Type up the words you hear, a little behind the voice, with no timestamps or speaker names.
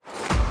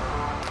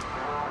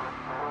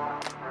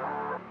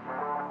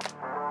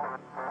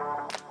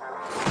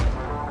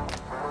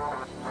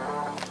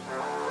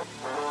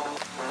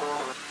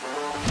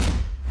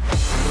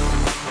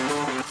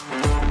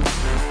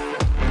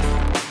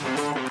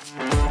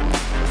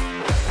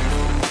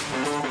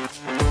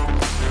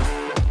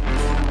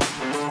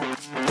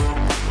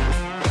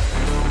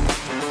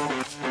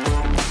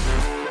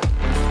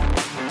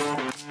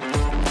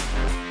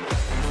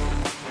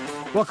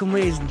Welcome,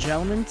 ladies and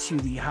gentlemen, to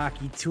the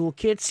Hockey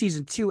Toolkit,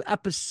 Season 2,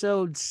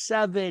 Episode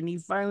 7. He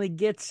finally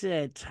gets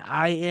it.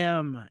 I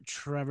am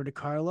Trevor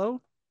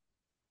DiCarlo.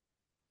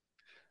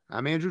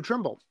 I'm Andrew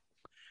Trimble.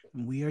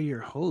 And we are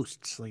your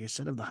hosts, like I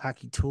said, of the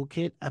Hockey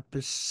Toolkit,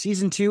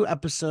 Season 2,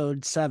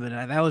 Episode 7.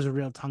 That was a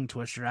real tongue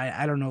twister.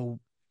 I don't know.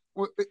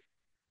 Well,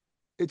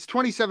 it's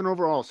 27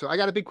 overall. So I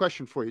got a big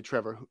question for you,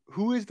 Trevor.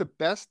 Who is the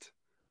best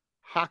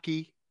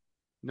hockey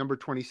number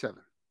 27?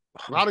 A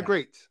Oh, lot of God.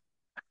 greats.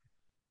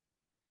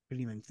 I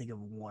couldn't even think of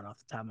one off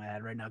the top of my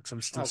head right now because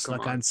I'm still Oh, come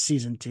stuck on. on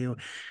Season 2,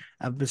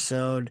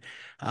 Episode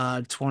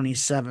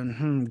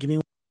 27. Give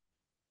me.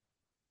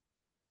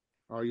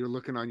 Oh, you're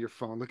looking on your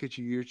phone. Look at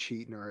you. You're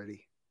cheating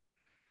already.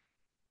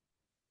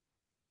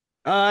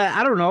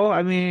 I don't know.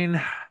 I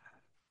mean,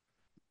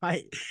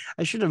 I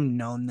I should have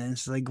known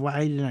this. Like,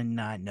 why did I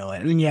not know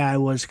it? And yeah, I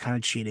was kind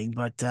of cheating,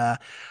 but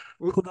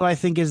Well, who do I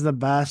think is the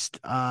best?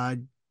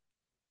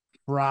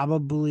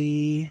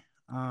 Probably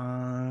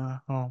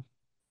oh,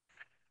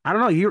 I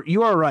don't know.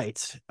 You are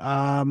right.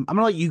 I'm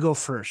gonna let you go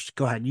first.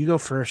 Go ahead. You go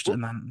first well,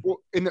 and then well,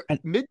 in the and,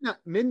 mid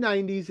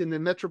 90s in the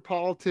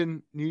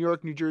metropolitan New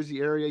York, New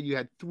Jersey area, you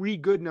had three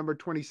good number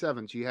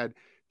 27s. You had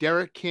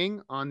Derek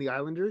King on the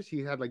Islanders. He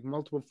had like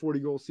multiple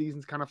 40-goal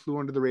seasons, kind of flew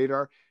under the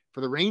radar.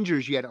 For the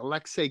Rangers, you had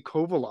Alexei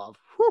Kovalov.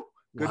 Whew,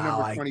 good wow,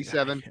 number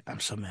 27. I'm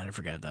so mad I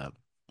forgot that.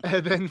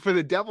 And then for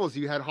the Devils,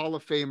 you had Hall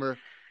of Famer,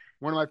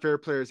 one of my favorite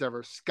players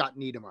ever, Scott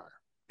Niedermayer.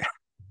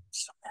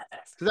 So mad I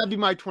So that'd forgot. be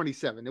my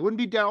 27. It wouldn't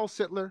be Daryl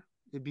Sittler.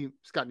 It'd be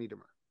Scott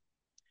Niedermayer.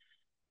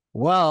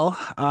 Well,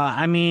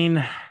 I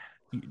mean,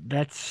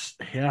 that's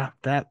yeah,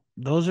 that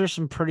those are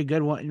some pretty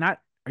good ones. Not,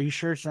 are you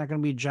sure it's not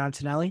gonna be John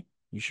Tonelli?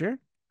 You sure?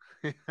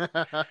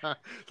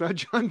 It's not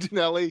John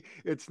Tonelli.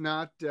 It's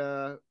not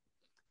Ryan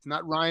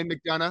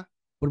McDonough.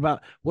 What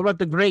about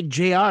the great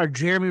JR,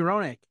 Jeremy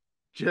Roenick?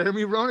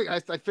 Jeremy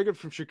Roenick. I figured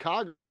from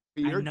Chicago.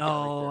 I Your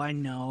know, character. I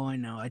know, I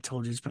know. I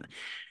told you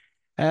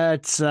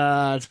it's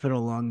been a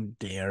long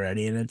day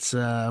already, and it's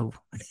I've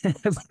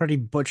already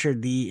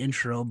butchered the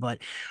intro, but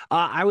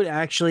I would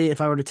actually,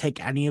 if I were to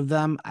take any of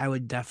them, I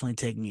would definitely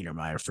take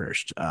Niedermeyer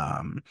first.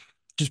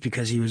 Just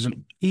because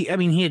I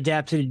mean, he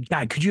adapted.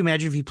 God, could you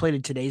imagine if he played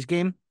in today's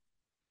game?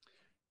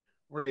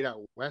 Right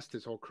out west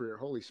his whole career.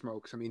 Holy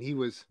smokes! I mean, he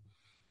was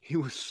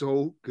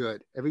so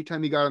good. Every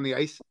time he got on the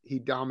ice, he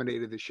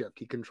dominated the ship.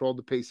 He controlled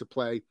the pace of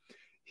play.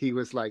 He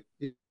was like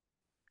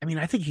I mean,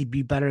 I think he'd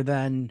be better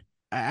than.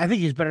 I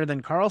think he's better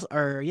than Carlson,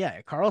 or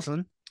yeah,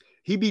 Carlson.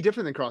 he'd be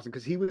different than Carlson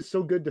because he was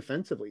so good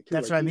defensively too.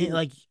 That's Like what I mean.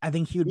 Like, I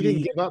think he would he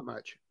didn't be. give up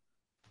much.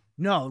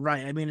 No,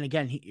 right. I mean,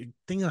 again,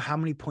 think of how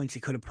many points he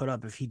could have put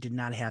up if he did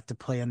not have to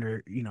play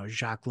under,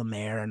 Jacques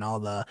Lemaire and all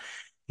the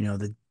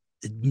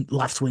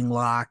left wing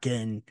lock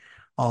and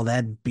all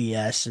that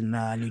BS in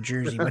New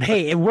Jersey. But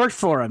hey, it worked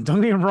for him. Don't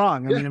get me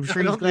wrong. I Yeah, mean, I'm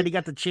sure I he's don't glad think he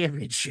got the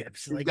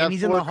championships. he's Like, and got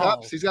he's in four the cups.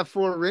 hall. He's got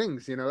four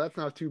rings. That's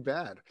not too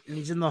bad. And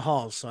he's in the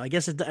hall. So I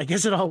guess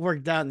it all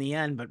worked out in the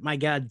end. But my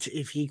God,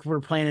 if he were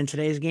playing in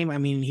today's game, I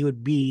mean, he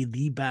would be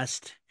the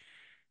best,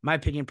 in my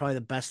opinion, probably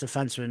the best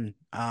defenseman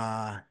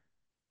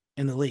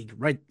in the league,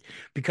 right?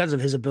 Because of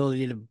his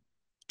ability to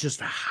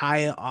just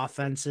high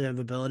offensive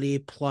ability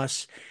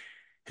plus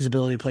his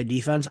ability to play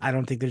defense. I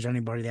don't think there's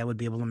anybody that would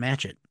be able to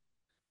match it.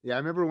 Yeah, I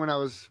remember when I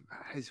was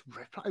his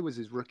probably was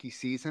his rookie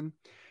season,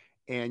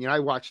 and I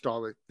watched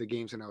all the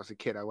games when I was a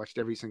kid. I watched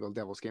every single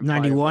Devils game,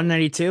 probably 91,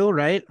 92,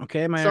 right?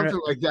 Okay.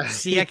 something like that.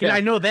 See, Yeah,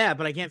 I know that,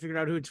 but I can't figure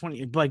out who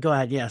 20, but go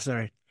ahead. Yeah.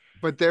 Sorry.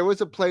 but there was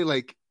a play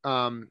like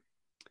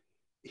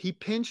he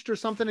pinched or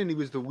something, and he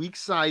was the weak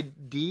side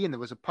D, and there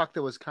was a puck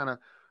that was kind of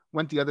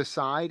went the other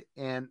side,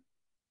 and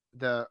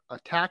the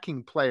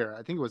attacking player,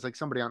 I think it was like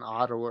somebody on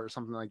Ottawa or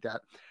something like that,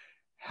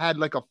 had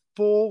like a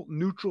full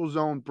neutral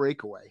zone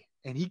breakaway.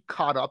 And he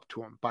caught up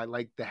to him by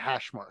like the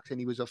hash marks, and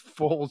he was a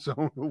full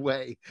zone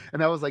away.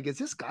 And I was like, is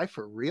this guy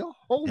for real?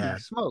 Holy Yeah.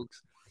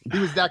 smokes. He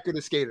was that good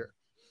a skater.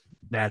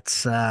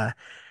 That's,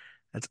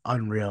 that's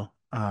unreal.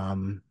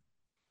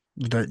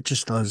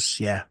 Just those,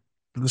 yeah,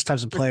 those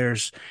types of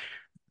players.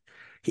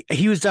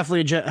 He was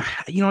definitely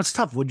it's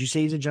tough. Would you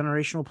say he's a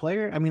generational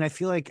player? I mean, I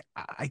feel like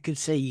I could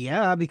say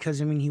yeah,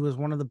 because I mean, he was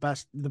one of the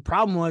best. The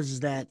problem was is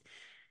that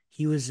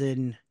he was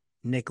in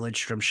Nick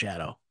Lidstrom's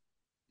shadow.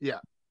 Yeah.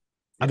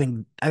 I Yeah.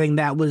 think I think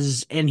that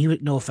was, and he was,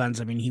 no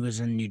offense. I mean, he was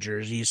in New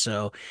Jersey,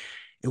 so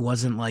it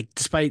wasn't like,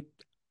 despite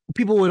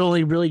people would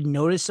only really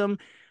notice him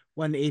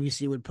when the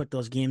ABC would put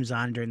those games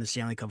on during the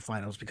Stanley Cup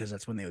Finals because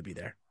that's when they would be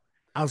there.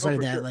 Oh, Outside of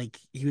for that, sure. like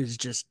he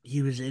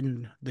was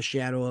in the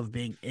shadow of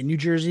being in New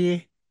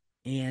Jersey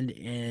and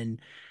in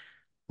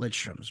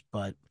Lidstrom's,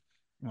 but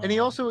And he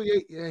um, also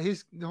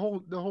his the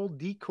whole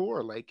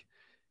decor, like,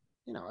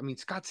 I mean,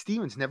 Scott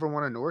Stevens never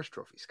won a Norris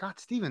Trophy. Scott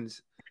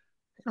Stevens,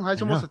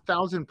 has I almost know,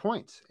 1,000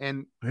 points,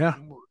 and yeah,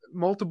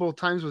 multiple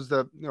times was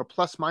the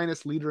plus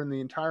minus leader in the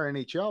entire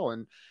NHL,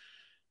 and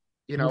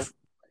you people, know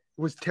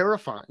was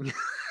terrifying.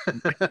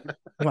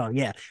 well,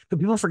 yeah, but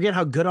people forget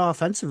how good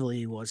offensively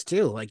he was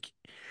too. Like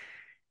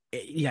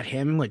You got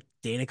him with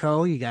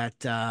Danico. You got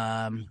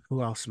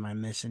who else am I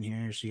missing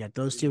here? So you got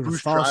those two.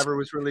 Bruce Driver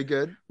was really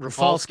good.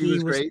 Rafalski Rafalski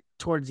was was great.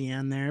 towards the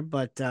end there,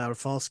 but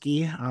Rafalski,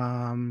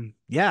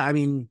 yeah, I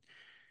mean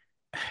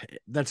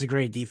that's a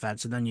great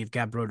defense. And then you've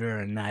got Broder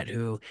and that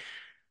who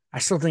I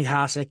still think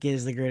Hasek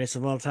is the greatest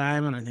of all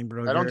time, and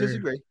I don't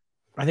disagree.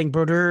 I think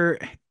Broder.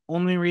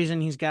 Only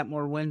reason he's got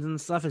more wins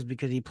and stuff is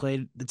because he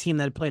played the team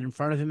that played in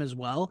front of him as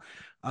well.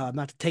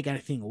 Not to take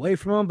anything away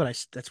from him,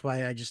 but that's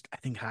why I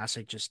think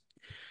Hasek just.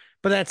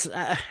 But that's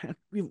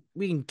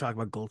we can talk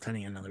about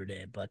goaltending another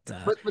day. But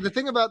But the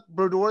thing about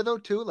Brodeur though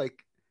too,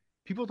 like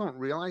people don't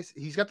realize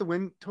he's got the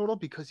win total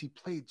because he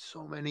played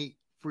so many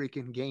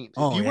freaking games. If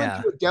oh you went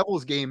yeah, to a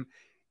Devils game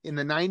in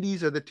the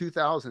 90s or the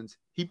 2000s,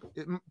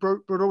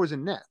 Brodeur was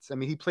in nets. I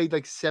mean, he played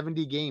like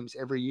 70 games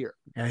every year.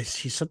 yeah,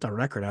 he set the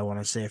record. I want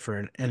to say for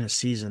in a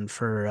season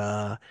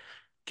for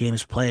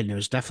games played, and it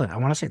was definitely I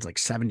want to say it's like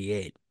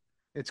 78.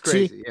 It's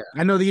See, crazy. Yeah.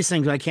 I know these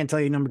things, but I can't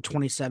tell you number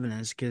 27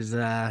 is because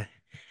yeah,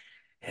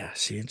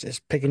 see, it's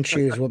pick and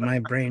choose what my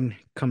brain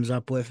comes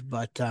up with.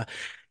 But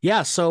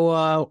yeah, so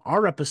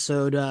our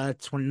episode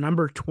it's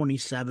number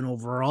 27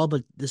 overall,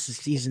 but this is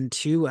season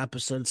 2,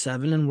 episode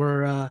 7, and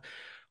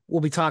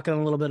we'll be talking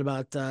a little bit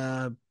about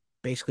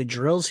basically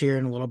drills here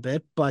in a little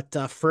bit. But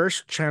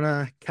first, trying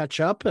to catch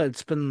up.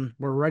 We're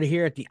right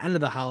here at the end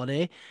of the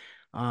holiday.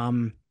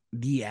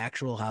 The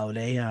actual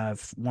holiday,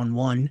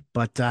 1-1.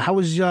 But how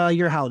was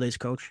your holidays,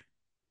 coach?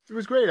 It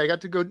was great. I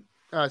got to go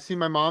see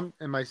my mom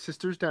and my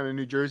sisters down in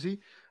New Jersey.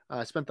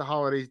 Spent the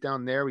holidays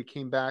down there. We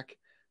came back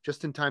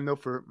just in time though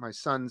for my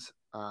son's.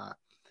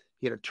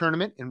 He had a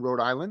tournament in Rhode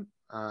Island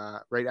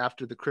right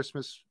after the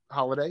Christmas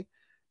holiday,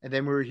 and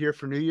then we were here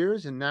for New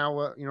Year's. And now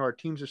our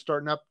teams are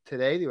starting up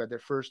today. They had their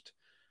first.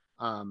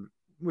 It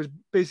was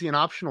basically an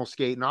optional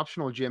skate, an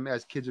optional gym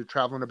as kids are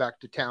traveling back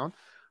to town.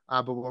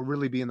 But we'll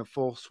really be in the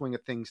full swing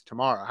of things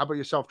tomorrow. How about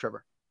yourself,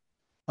 Trevor?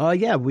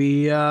 Yeah,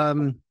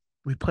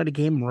 we played a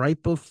game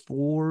right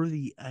before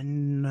the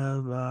end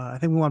of I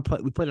think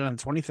we played it on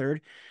the 23rd.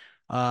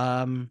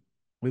 Um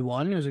we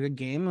won. It was a good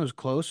game. It was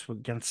close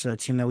against a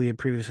team that we had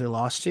previously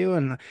lost to.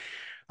 And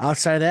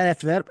outside of that,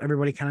 after that,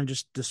 everybody kind of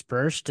just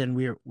dispersed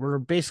and we're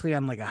basically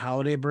on like a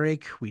holiday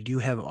break. We do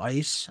have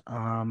ice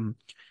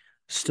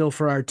still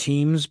for our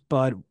teams,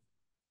 but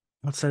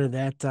outside of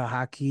that,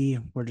 hockey,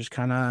 we're just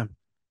kind of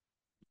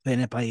playing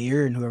it by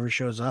ear and whoever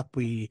shows up,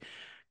 we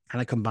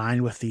kind of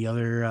combined with the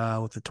other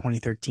with the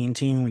 2013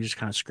 team. We just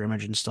kind of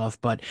scrimmage and stuff.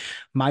 But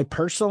my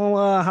personal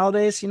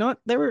holidays, you know what?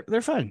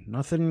 They're fun.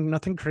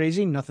 Nothing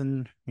crazy,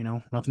 nothing,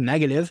 nothing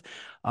negative.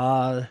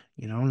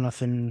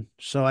 Nothing.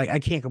 So I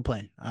can't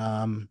complain.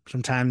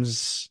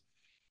 Sometimes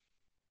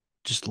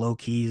just low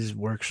keys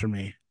works for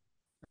me.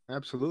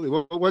 Absolutely.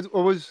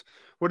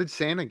 What did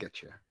Santa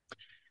get you?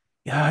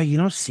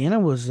 Yeah, Santa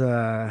was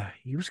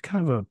he was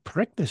kind of a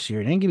prick this year.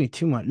 He didn't give me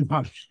too much.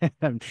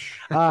 No,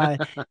 uh,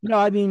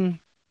 I mean,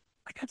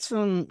 I got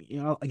some,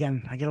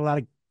 again, I get a lot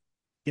of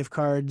gift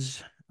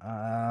cards.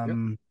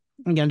 Yep.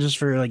 Again, just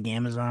for like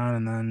Amazon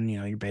and then,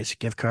 your basic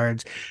gift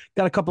cards.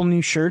 Got a couple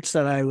new shirts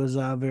that I was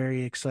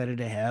very excited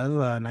to have.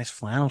 A nice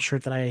flannel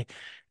shirt that I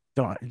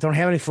don't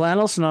have any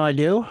flannels, so now I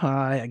do.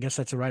 I guess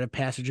that's a rite of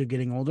passage of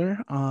getting older.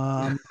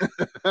 And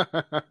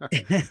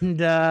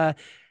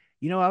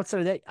outside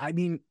of that, I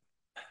mean,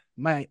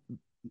 my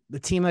the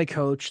team I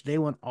coach, they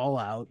went all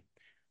out.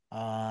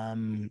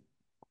 Um,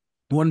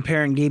 One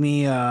parent gave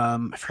me I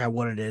forgot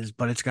what it is,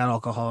 but it's got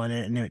alcohol in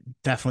it, and it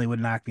definitely would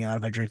knock me out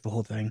if I drank the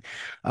whole thing.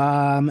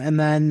 And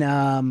then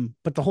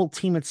but the whole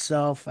team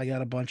itself, I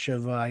got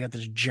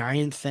this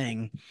giant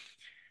thing.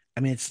 I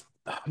mean,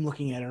 I'm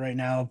looking at it right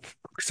now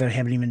because I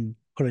haven't even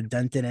put a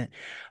dent in it.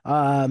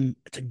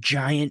 It's a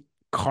giant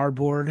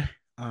cardboard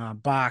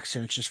box,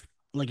 and it's just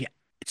like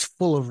it's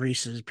full of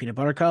Reese's peanut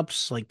butter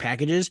cups, like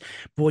packages.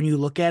 But when you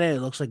look at it,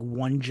 it looks like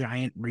one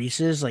giant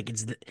Reese's,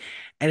 and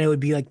it would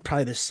be like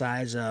probably the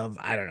size of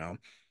I don't know.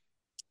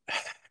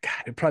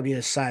 God, it'd probably be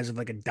the size of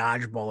like a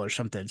dodgeball or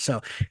something.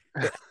 So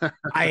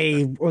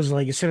I was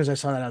like, as soon as I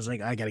saw that, I was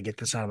like, I gotta get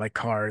this out of my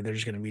car.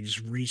 There's gonna be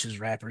just Reese's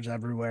wrappers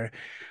everywhere.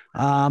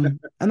 And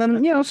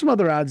then some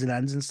other odds and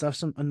ends and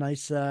stuff. A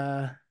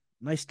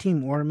nice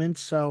team ornament.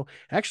 So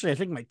actually, I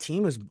think my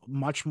team is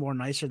much more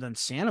nicer than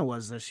Santa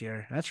was this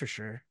year. That's for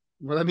sure.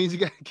 Well, that means you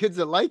got kids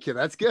that like you.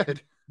 That's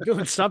good.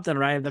 Doing something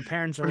right if the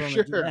parents are For willing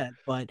to do sure. that.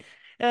 But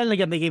and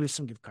again, they gave us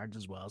some gift cards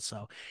as well.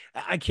 So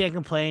I can't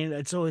complain.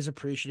 It's always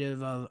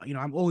appreciative of,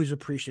 I'm always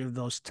appreciative of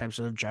those types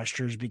of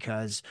gestures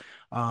because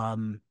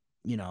um,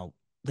 you know,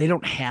 they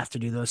don't have to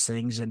do those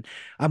things. And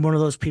I'm one of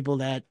those people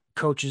that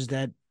coaches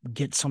that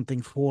get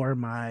something for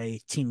my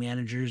team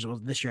managers.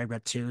 Well, this year I've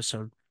got two,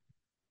 so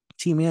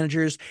team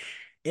managers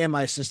and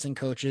my assistant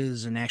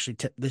coaches, and actually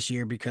this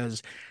year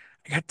because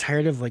I got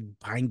tired of like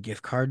buying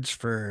gift cards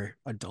for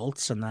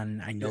adults and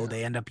then I know Yeah.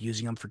 they end up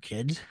using them for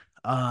kids.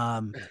 So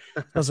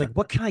I was like,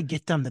 what can I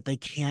get them that they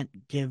can't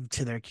give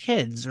to their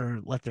kids or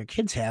let their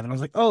kids have? And I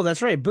was like, oh,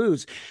 that's right,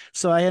 booze.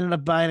 So I ended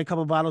up buying a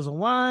couple bottles of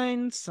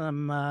wine,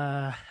 some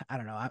I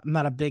don't know, I'm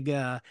not a big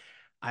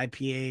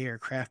IPA or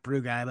craft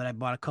brew guy, but I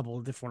bought a couple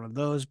of different of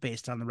those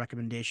based on the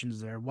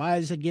recommendations their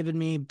wives had given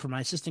me for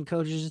my assistant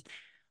coaches.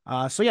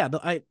 So yeah,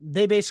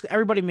 they basically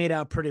everybody made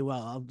out pretty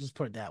well. I'll just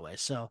put it that way.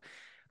 So,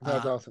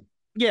 That's uh, awesome.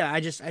 yeah, I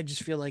just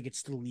feel like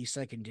it's the least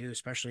I can do,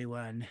 especially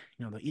when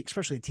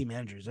especially the team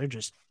managers, they're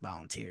just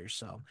volunteers.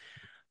 So,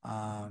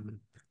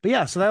 um, but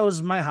yeah, so that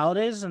was my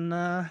holidays, and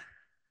I'm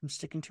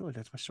sticking to it.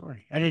 That's my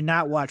story. I did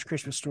not watch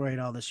Christmas Story at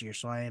all this year,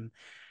 so I'm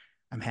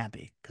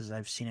happy because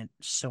I've seen it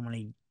so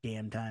many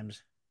damn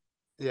times.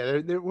 Yeah,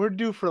 we're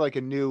due for like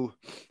a new.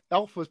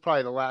 Elf was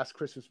probably the last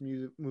Christmas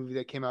music movie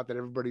that came out that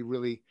everybody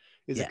really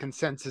is a Yeah,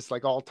 consensus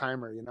like all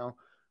timer.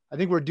 I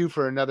think we're due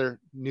for another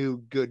new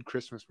good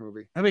Christmas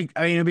movie. I mean,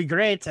 it'd be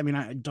great. I mean,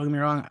 don't get me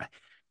wrong,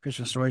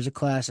 Christmas Story is a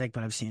classic,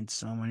 but I've seen it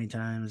so many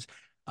times.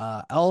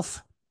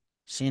 Elf,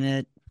 seen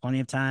it plenty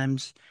of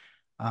times.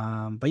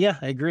 But yeah,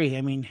 I agree.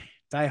 I mean,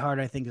 Die Hard,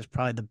 I think, is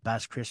probably the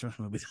best Christmas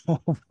movie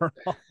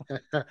overall.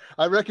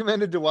 I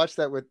recommended to watch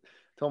that with.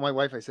 Told my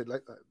wife, I said,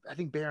 like, I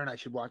think Bear and I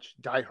should watch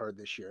Die Hard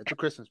this year. It's a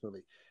Christmas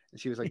movie,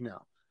 and she was like, no,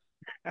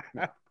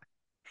 no.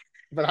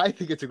 But I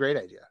think it's a great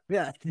idea.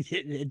 Yeah,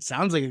 it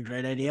sounds like a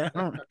great idea.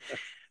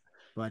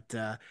 But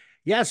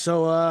yeah,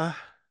 so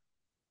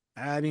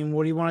I mean,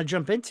 what do you want to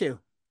jump into?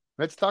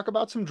 Let's talk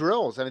about some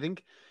drills. I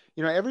think,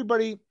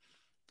 everybody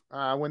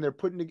when they're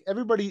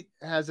everybody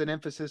has an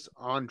emphasis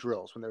on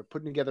drills when they're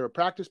putting together a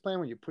practice plan,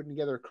 when you're putting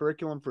together a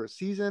curriculum for a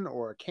season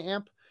or a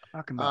camp.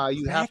 Talking about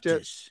You have to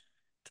practice.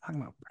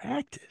 Talking about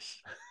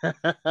practice.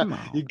 Come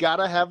on. you got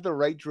to have the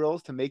right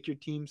drills to make your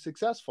team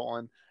successful.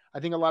 And I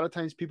think a lot of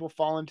times people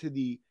fall into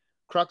the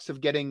crux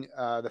of getting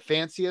the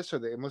fanciest or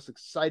the most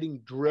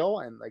exciting drill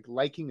and like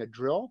liking a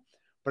drill,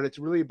 but it's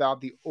really about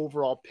the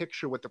overall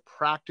picture, what the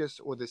practice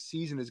or the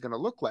season is going to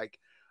look like.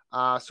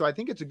 So I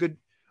think it's a good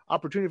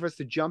opportunity for us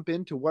to jump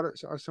into what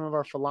are some of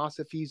our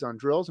philosophies on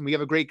drills. And we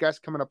have a great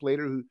guest coming up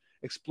later who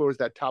explores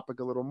that topic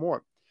a little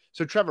more.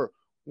 So Trevor,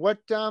 what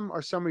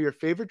are some of your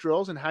favorite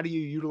drills and how do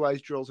you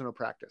utilize drills in a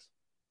practice?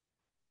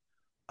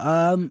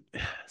 Um,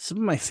 some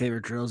of my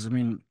favorite drills. I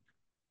mean,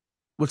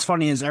 what's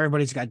funny is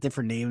everybody's got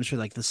different names for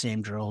like the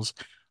same drills.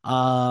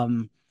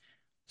 Um,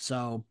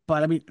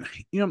 but I mean,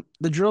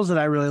 the drills that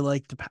I really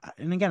like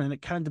and again, and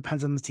it kind of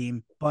depends on the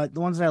team, but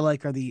the ones that I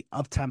like are the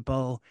up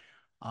tempo.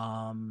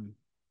 Um,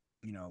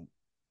 you know,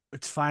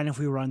 it's fine if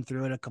we run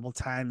through it a couple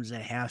times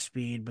at half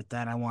speed, but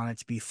then I want it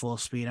to be full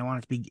speed. I want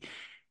it to be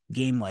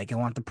game like. I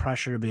want the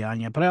pressure to be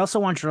on you, but I also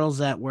want drills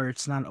that where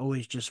it's not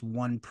always just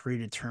one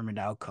predetermined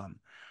outcome.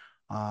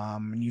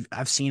 And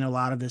I've seen a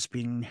lot of this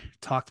being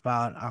talked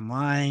about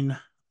online,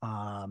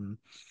 um,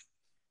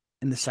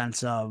 in the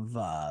sense of,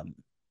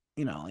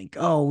 like,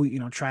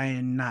 oh, try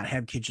and not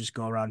have kids just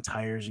go around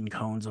tires and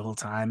cones the whole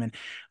time. And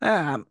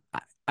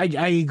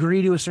I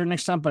agree to a certain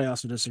extent, but I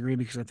also disagree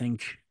because I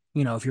think,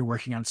 if you're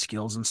working on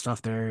skills and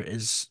stuff, there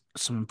is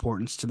some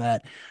importance to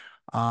that.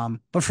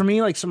 But for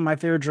me, like some of my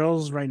favorite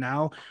drills right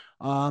now,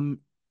 um,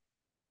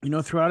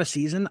 throughout a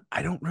season,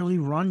 I don't really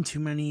run too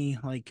many.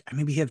 Like I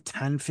maybe have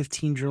 10,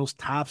 15 drills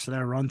tops that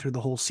I run through the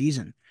whole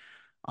season.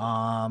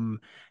 Um,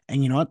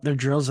 and you know what? They're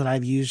drills that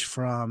I've used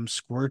from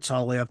squirts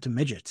all the way up to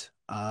midgets.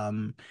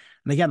 And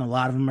again, a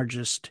lot of them are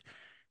just,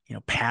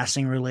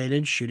 passing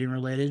related, shooting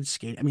related,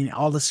 skate. I mean,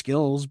 all the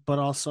skills, but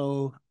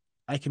also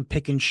I can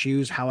pick and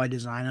choose how I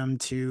design them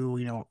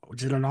to,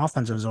 is it an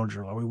offensive zone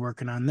drill? Are we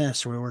working on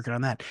this? Are we working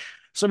on that?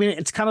 So, I mean,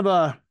 it's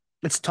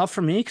tough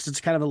for me because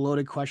it's kind of a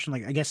loaded question.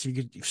 Like, I guess you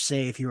could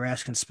say if you were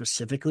asking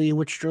specifically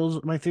which drills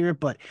are my favorite,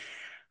 but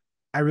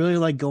I really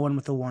like going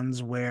with the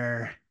ones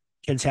where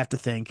kids have to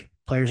think,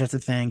 players have to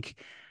think,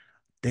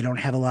 they don't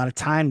have a lot of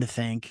time to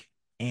think,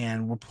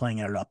 and we're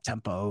playing at an up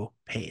tempo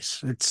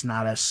pace. It's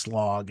not a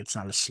slog, it's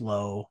not a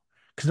slow,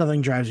 because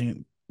nothing drives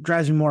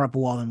me more up a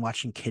wall than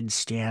watching kids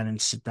stand and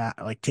sit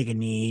back, like take a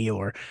knee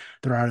or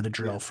they're out of the Yeah.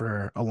 drill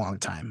for a long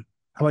time.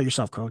 How about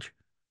yourself, coach?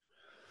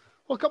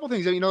 Well, a couple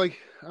things.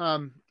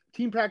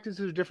 Team practices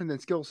are different than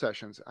skill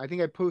sessions. I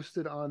think I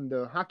posted on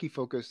the Hockey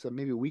Focus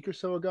maybe a week or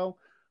so ago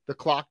the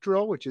clock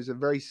drill, which is a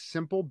very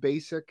simple,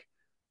 basic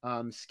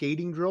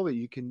skating drill that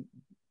you can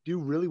do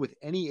really with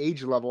any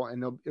age level,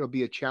 and it'll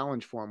be a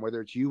challenge for them,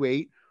 whether it's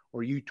U8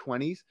 or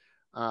U20s.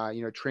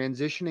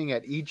 Transitioning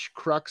at each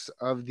crux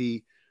of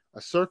the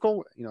a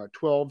circle,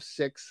 12,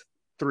 6,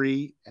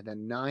 3, and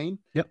then 9,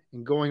 Yep.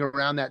 and going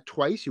around that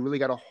twice. You really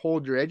got to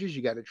hold your edges.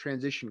 You got to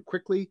transition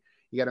quickly.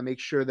 You got to make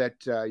sure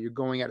that you're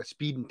going at a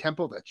speed and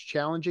tempo that's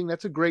challenging.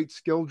 That's a great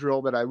skill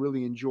drill that I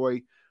really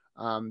enjoy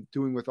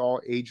doing with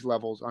all age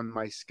levels on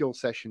my skill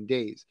session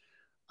days.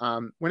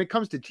 When it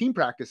comes to team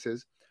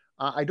practices,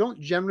 I don't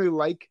generally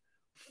like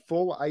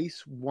full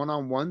ice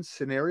one-on-one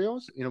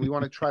scenarios. We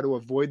want to try to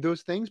avoid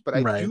those things, but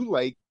I Right. do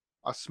like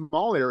a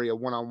small area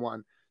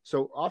one-on-one.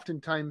 So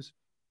oftentimes,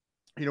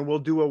 we'll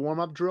do a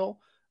warm-up drill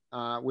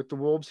with the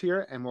Wolves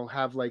here, and we'll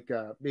have like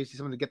basically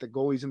something to get the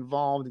goalies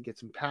involved and get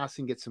some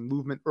passing, get some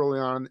movement early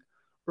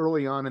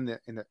on in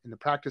the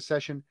practice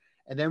session,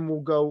 and then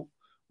we'll go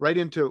right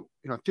into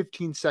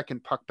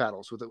 15-second puck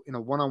battles with in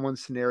a one-on-one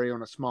scenario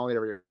in a small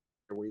area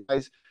where you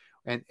guys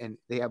and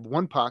they have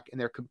one puck and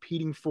they're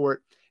competing for it.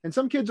 And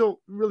some kids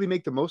will really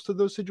make the most of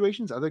those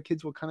situations. Other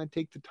kids will kind of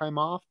take the time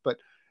off. But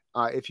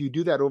if you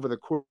do that over the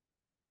course,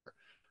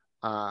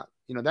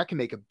 that can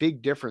make a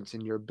big difference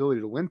in your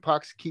ability to win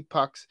pucks, keep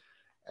pucks,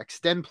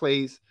 extend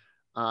plays.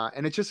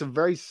 And it's just a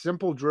very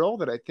simple drill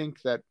that I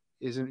think that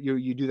isn't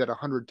you do that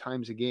 100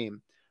 times a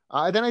game.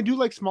 Then I do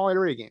like small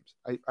area games.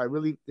 I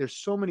really, there's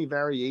so many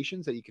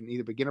variations that you can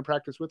either begin a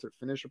practice with or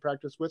finish a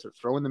practice with or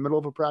throw in the middle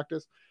of a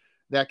practice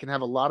that can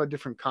have a lot of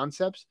different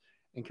concepts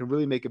and can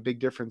really make a big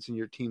difference in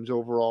your team's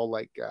overall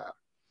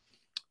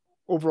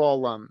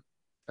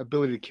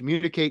ability to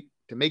communicate,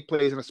 to make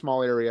plays in a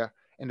small area,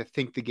 and to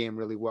think the game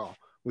really well,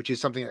 which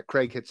is something that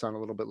Craig hits on a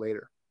little bit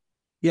later.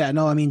 Yeah,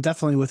 no, I mean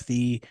definitely with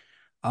the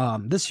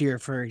this year,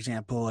 for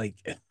example, like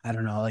I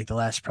don't know, like the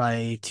last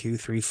probably 2,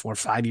 3, 4,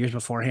 5 years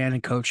beforehand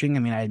in coaching. I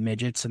mean, I had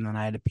midgets and then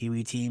I had a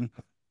peewee team.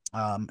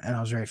 And I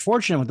was very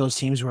fortunate with those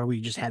teams where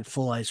we just had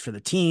full ice for the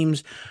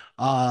teams.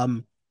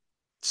 Um,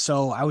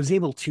 so I was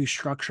able to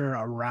structure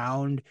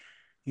around,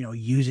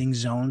 using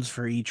zones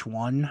for each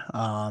one.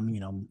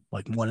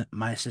 Like one,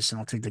 my assistant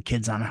will take the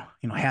kids on,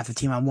 half the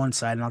team on one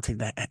side and I'll take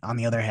that on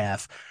the other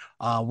half.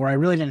 Where I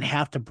really didn't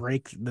have to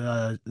break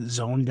the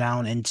zone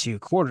down into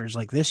quarters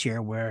like this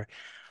year, where,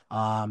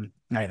 not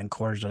even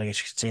quarters, but I guess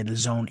you could say the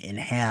zone in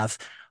half.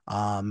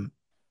 Um,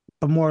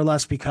 but more or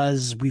less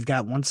because we've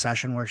got one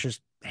session where it's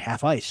just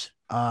half ice,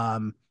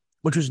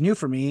 which was new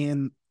for me.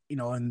 And,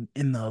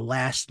 in the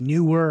last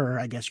newer,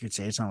 I guess you could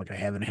say, it's not like I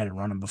haven't had it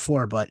running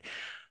before, but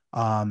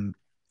um,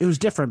 it was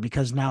different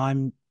because now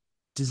I'm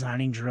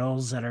designing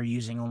drills that are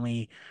using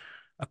only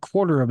a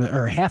quarter of it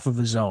or half of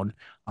a zone.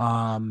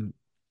 And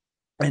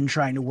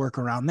trying to work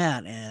around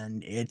that.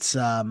 And it's,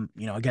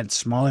 again,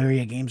 small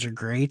area games are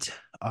great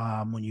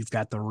when you've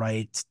got the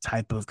right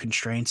type of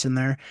constraints in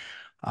there.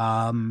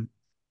 Um,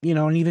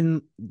 and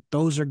even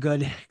those are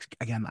good.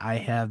 Again, I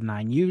have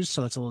 9Us,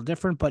 so it's a little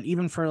different, but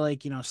even for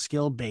like,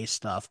 skill-based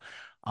stuff,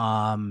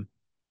 um,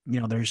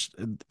 there's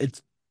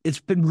it's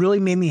been really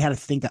made me how to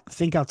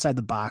think outside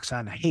the box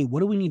on, hey,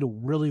 what do we need to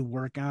really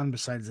work on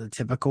besides the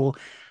typical,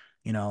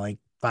 like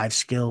five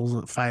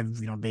skills, five,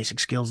 basic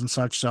skills and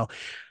such. So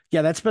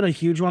yeah, that's been a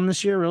huge one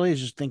this year, really, is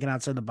just thinking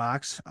outside the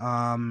box.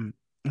 And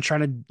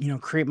trying to,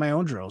 create my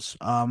own drills.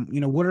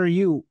 What are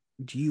you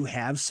do you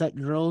have set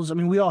drills? I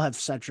mean, we all have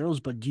set drills,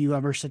 but do you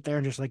ever sit there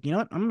and just like, you know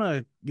what, I'm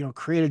gonna,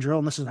 create a drill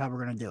and this is how we're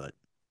gonna do it?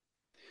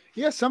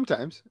 Yeah,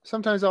 sometimes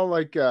I'll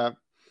like a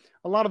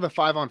lot of the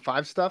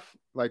 5-on-5 stuff,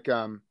 like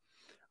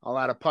I'll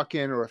add a puck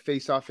in or a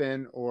face off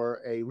in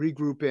or a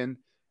regroup in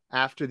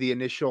after the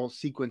initial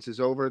sequence is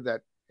over.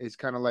 That is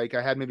kind of like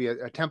I had maybe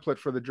a template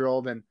for the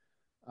drill. Then,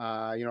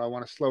 I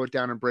want to slow it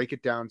down and break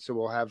it down. So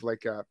we'll have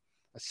like a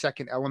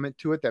second element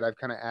to it that I've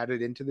kind of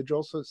added into the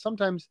drill. So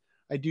sometimes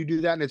I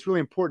do that. And it's really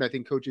important, I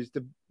think, coaches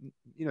to,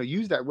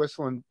 use that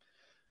whistle and,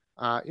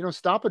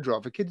 stop a drill.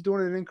 If a kid's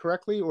doing it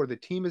incorrectly or the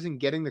team isn't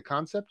getting the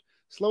concept,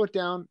 slow it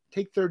down,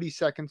 take 30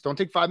 seconds. Don't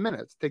take 5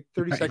 minutes, take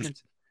 30 Right.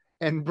 seconds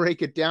and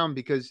break it down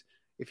because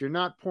if you're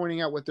not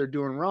pointing out what they're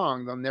doing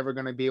wrong, they're never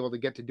going to be able to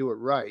get to do it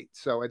right.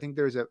 So I think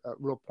there's a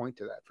real point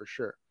to that for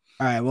sure.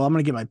 All right. Well, I'm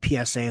gonna get my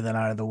PSA then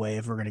out of the way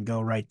if we're gonna go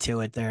right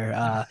to it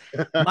there.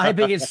 My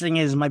biggest thing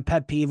is my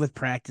pet peeve with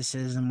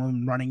practices and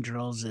when running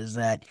drills is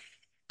that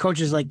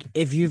coaches, like,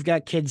 if you've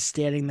got kids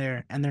standing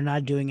there and they're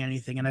not doing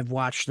anything, and I've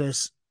watched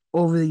this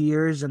over the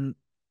years, and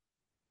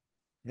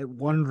at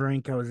one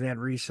rink I was at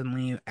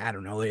recently, I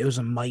don't know, it was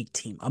a mite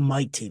team.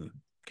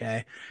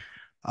 Okay.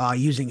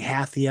 Using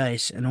half the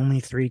ice, and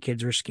only three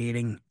kids were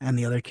skating and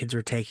the other kids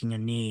were taking a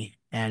knee.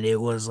 And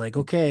it was like,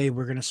 okay,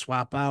 we're gonna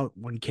swap out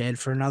one kid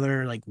for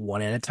another, like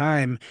one at a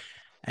time.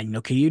 And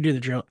okay, you do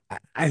the drill.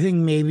 I think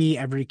maybe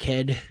every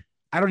kid,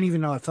 I don't even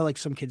know. I felt like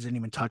some kids didn't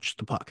even touch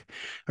the puck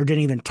or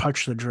didn't even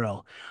touch the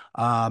drill.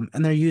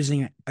 And they're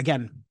using,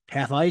 again,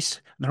 half ice.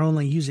 They're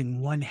only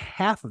using one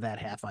half of that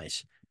half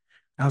ice.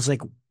 I was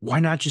like, why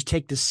not just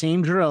take the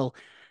same drill,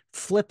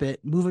 flip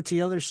it, move it to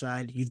the other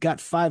side? You've got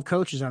five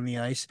coaches on the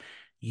ice,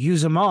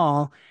 use them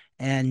all,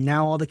 and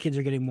now all the kids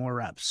are getting more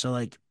reps. So,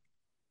 like,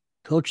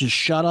 coaches,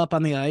 shut up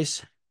on the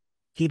ice,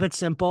 keep it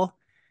simple,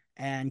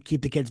 and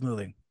keep the kids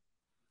moving.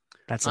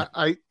 That's I, it.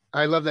 I,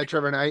 I love that,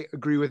 Trevor, and I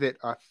agree with it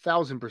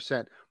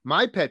 1,000%.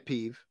 My pet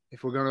peeve,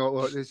 if we're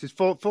going to, this is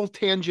full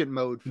tangent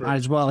mode Might for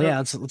as well.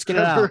 Yeah, Trevor. let's get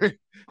it out.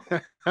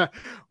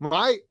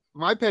 Trevor,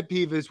 my pet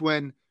peeve is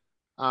when,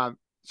 so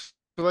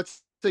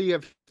let's say you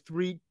have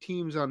three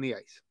teams on the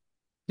ice,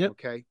 Yep.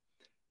 okay,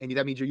 and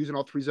that means you're using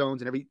all three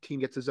zones, and every team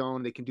gets a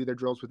zone. They can do their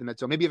drills within that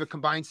zone. Maybe you have a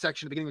combined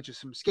section at the beginning, which is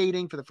some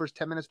skating for the first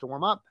 10 minutes to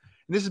warm up.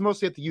 And this is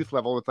mostly at the youth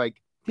level with like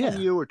Yeah.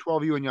 10U or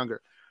 12U and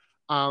younger.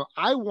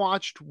 I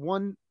watched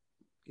one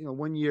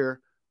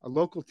year, a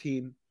local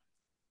team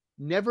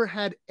never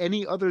had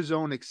any other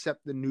zone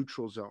except the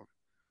neutral zone.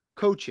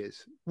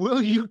 Coaches,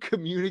 will you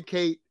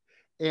communicate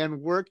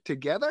and work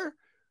together?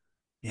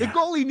 The Yeah.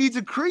 goalie needs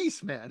a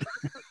crease, man.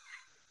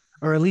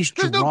 or at least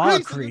There's no draw a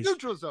crease in the crease.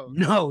 neutral zone.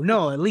 No,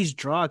 no, at least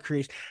draw a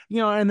crease.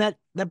 And that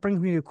brings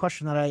me to a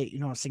question that I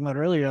was thinking about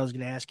earlier. I was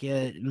going to ask you,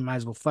 and might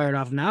as well fire it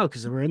off now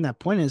because we're in that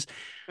point. Is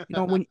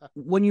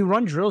when you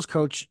run drills,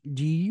 coach,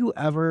 do you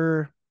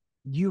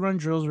run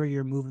drills where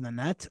you're moving the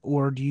net,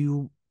 or do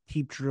you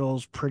keep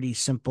drills pretty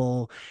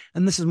simple?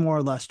 And this is more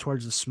or less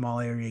towards the small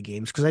area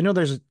games because I know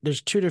there's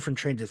two different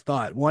trains of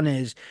thought. One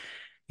is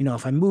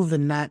if I move the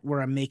net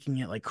where I'm making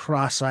it like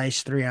cross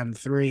ice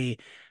 3-on-3,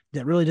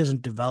 that really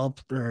doesn't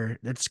develop, or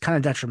that's kind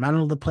of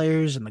detrimental to the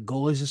players and the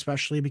goalies,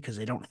 especially because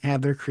they don't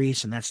have their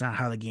crease and that's not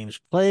how the game is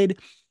played.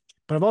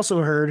 But I've also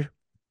heard,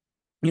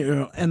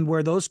 and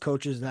where those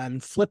coaches then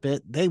flip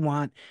it, they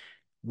want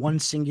one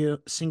single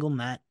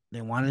net.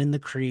 They want it in the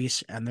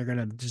crease, and they're going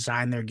to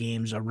design their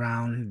games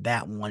around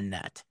that one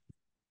net.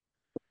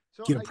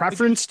 So Do you have a I do.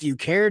 preference? Do you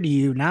care? Do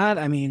you not?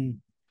 I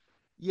mean,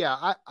 Yeah,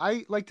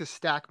 I like to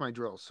stack my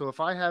drills. So if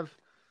I have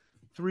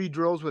three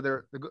drills where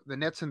the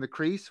net's in the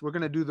crease, we're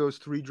going to do those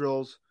three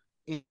drills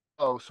in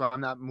so I'm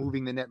not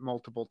moving the net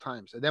multiple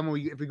times. And then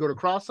if we go to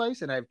cross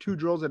ice and I have two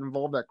drills that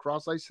involve that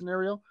cross ice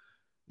scenario,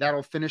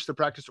 that'll finish the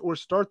practice or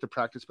start the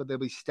practice, but they'll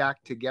be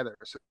stacked together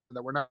so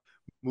that we're not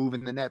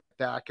moving the net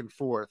back and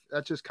forth.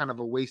 That's just kind of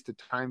a waste of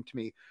time to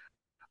me.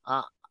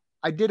 Uh,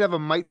 I did have a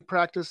mite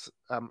practice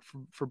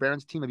for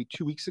Barron's team maybe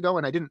 2 weeks ago,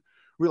 and I didn't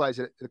realize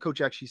it. The coach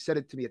actually said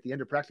it to me at the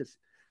end of practice.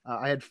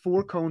 I had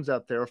four cones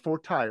out there, or four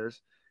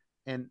tires,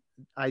 and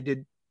I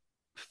did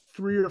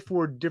three or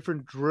four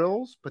different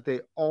drills, but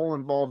they all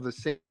involved the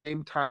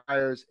same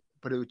tires,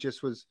 but it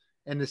just was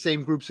and the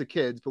same groups of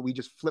kids, but we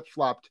just flip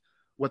flopped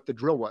what the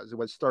drill was. It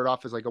would start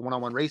off as like a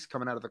one-on-one race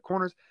coming out of the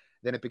corners.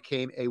 Then it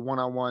became a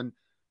one-on-one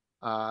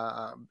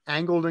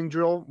angling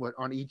drill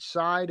on each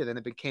side, and then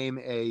it became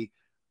a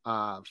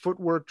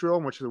footwork drill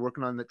in which they're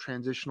working on the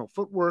transitional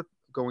footwork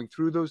going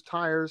through those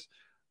tires,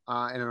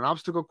 and an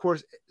obstacle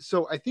course.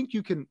 So I think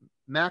you can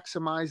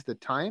maximize the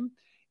time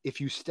if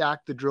you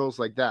stack the drills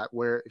like that,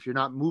 where if you're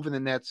not moving the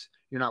nets,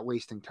 you're not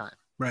wasting time.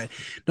 right.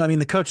 No, I mean,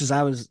 the coaches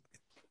I was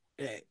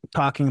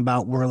talking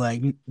about were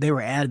like, they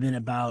were adamant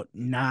about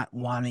not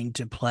wanting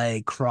to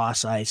play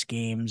cross ice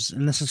games.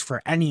 And this is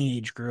for any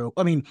age group.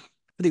 I mean,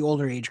 for the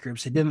older age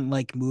groups, they didn't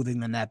like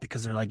moving the net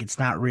because they're like, it's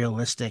not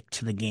realistic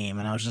to the game.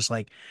 And I was just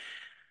like,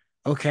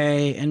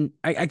 okay. And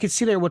I could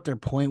see there what their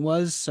point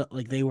was. So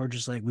like they were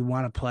just like, we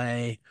want to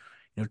play,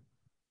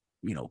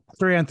 you know,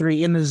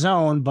 3-on-3 in the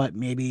zone, but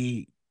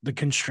maybe the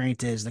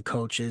constraint is the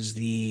coach is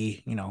the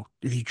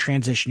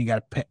transition you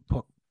got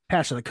to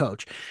pass to the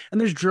coach. And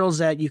there's drills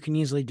that you can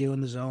easily do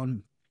in the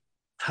zone.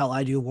 Hell,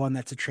 I do one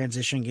that's a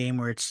transition game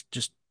where it's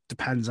just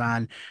depends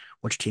on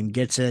which team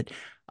gets it.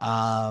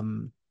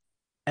 Um,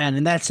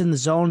 and that's in the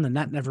zone. The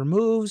net never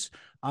moves.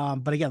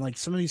 But again, like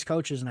some of these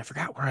coaches, and I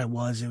forgot where I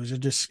was. It was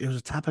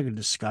a topic of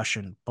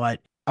discussion, but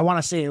I want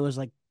to say it was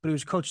like, but it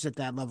was coaches at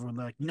that level. And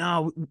they're like,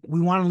 no, we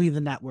want to leave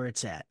the net where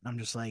it's at. And I'm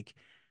just like,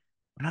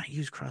 we're not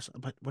use cross,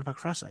 but what about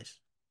cross ice?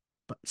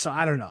 But so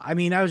I don't know. I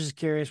mean, I was just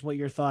curious what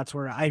your thoughts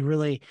were. I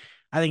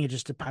think it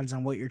just depends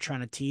on what you're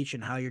trying to teach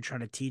and how you're trying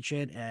to teach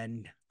it,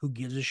 and who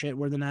gives a shit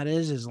where the net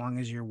is, as long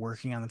as you're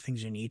working on the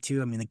things you need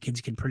to. I mean, the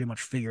kids can pretty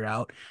much figure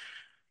out,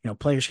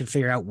 players can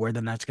figure out where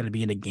the net's going to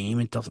be in a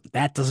game.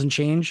 That doesn't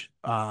change,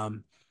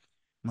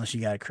 unless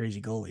you got a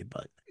crazy goalie.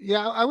 But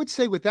Yeah, I would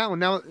say with that one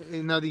now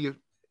that you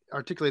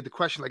articulate the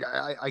question, like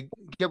I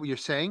get what you're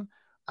saying.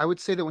 I would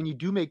say that when you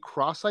do make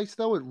cross ice,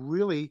 though,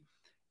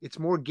 it's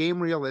more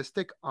game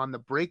realistic on the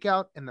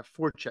breakout and the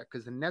forecheck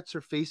because the nets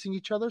are facing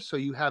each other. So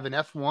you have an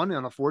F1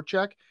 on a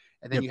forecheck,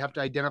 and then yep, you have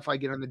to identify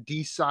get on the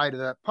D side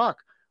of that puck.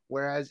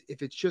 Whereas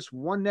if it's just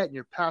one net and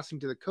you're passing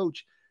to the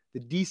coach,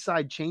 the D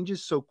side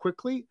changes so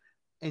quickly,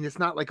 and it's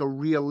not like a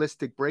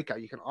realistic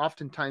breakout. You can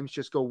oftentimes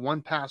just go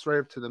one pass right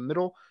up to the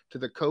middle to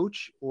the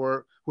coach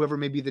or whoever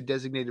may be the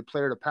designated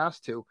player to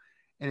pass to,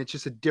 and it's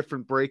just a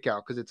different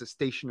breakout because it's a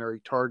stationary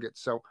target.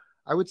 So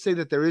I would say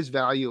that there is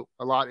value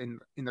a lot in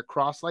the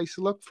cross ice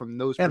look from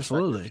those perspectives.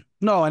 absolutely.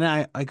 No, and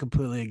I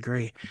completely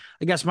agree.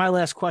 I guess my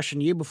last question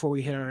to you before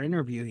we hit our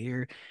interview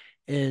here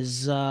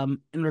is in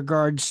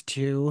regards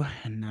to,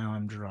 and now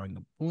I'm drawing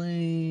a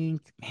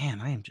blank. Man,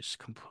 I am just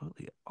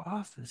completely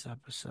off this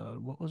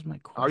episode. What was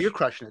my Oh, you're question?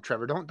 crushing it,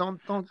 Trevor. Don't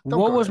What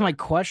go was my there.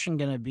 question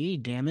gonna be?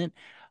 Damn it.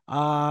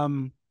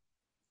 Um,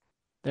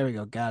 there we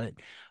go. Got it.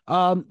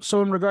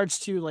 So in regards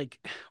to like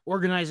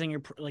organizing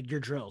your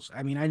drills,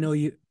 I mean, I know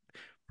you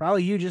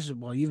just,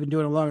 well, you've been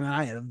doing it longer than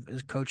I have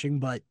as coaching,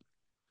 but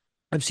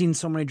I've seen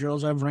so many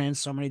drills. I've ran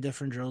so many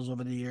different drills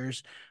over the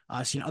years.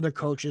 I've seen other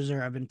coaches,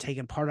 or I've been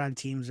taking part on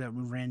teams that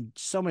we ran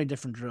so many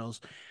different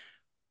drills.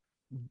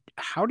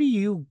 How do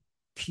you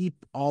keep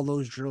all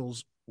those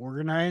drills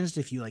organized?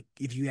 If you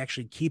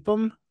actually keep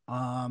them,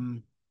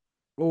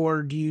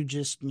 or do you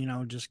just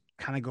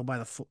kind of go by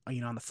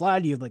on the fly?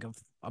 Do you have like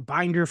a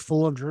binder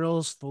full of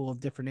drills, full of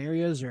different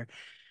areas, or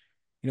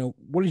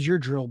what does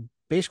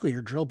basically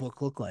your drill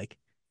book look like?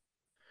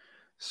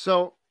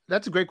 So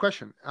that's a great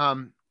question.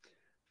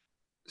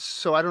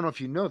 So I don't know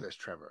if you know this,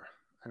 Trevor.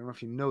 I don't know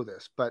if you know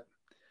this, but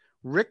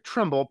Rick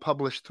Trimble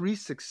published 3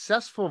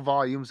 successful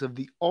volumes of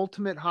the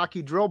Ultimate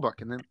Hockey Drill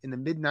Book in the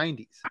mid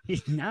 90s.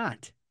 He's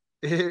not.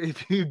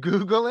 If you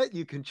Google it,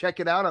 you can check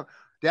it out.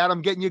 Dad,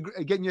 I'm getting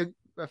you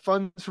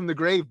funds from the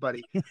grave,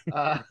 buddy.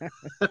 Uh,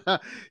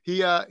 he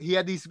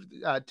had these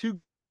two.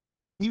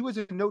 He was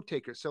a note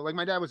taker, so like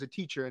my dad was a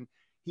teacher, and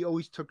he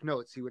always took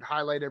notes. He would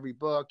highlight every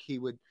book. He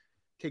would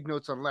take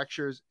notes on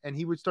lectures, and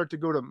he would start to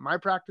go to my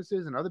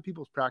practices and other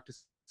people's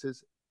practices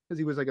because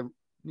he was like a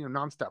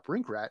nonstop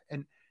rink rat,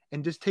 and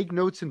just take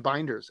notes in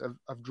binders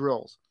of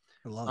drills.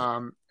 I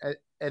love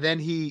it. And then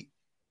he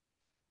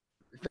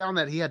found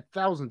that he had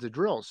thousands of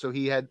drills. So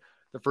he had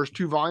the first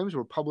 2 volumes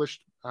were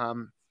published, I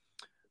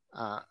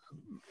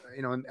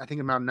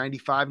think around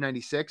 95,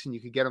 96, and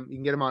you can get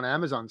them on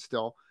Amazon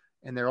still.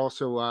 And they're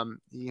also,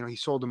 he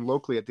sold them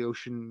locally at the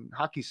Ocean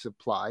Hockey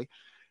Supply.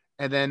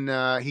 And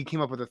then he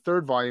came up with a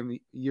 3rd volume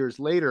years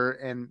later,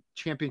 and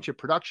Championship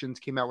Productions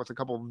came out with a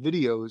couple of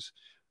videos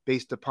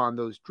based upon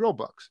those drill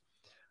books.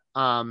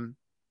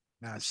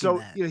 So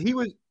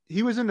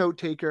he was a note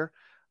taker.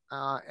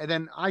 And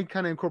then I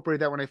kind of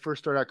incorporated that when I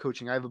first started out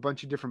coaching. I have a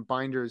bunch of different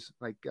binders,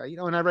 and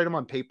I write them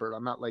on paper.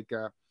 I'm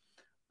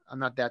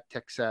not that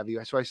tech savvy,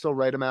 so I still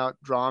write them out,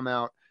 draw them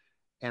out,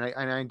 and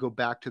I go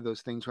back to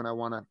those things when I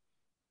want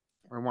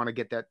to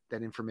get that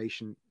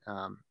information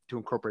to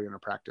incorporate in a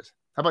practice.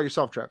 How about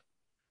yourself, Trev?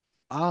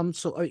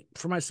 So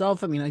for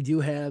myself, I mean, I do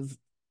have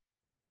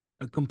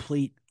a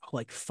complete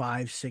like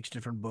 5, 6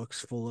 different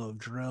books full of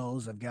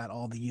drills. I've got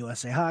all the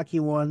USA Hockey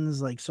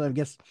ones, so I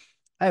guess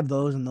I have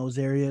those in those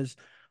areas.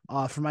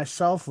 For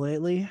myself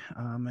lately,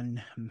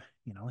 and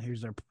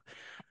here's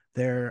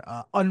their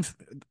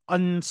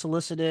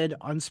unsolicited,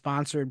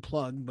 unsponsored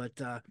plug,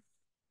 but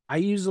I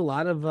use a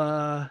lot of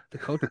the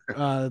coach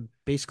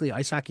basically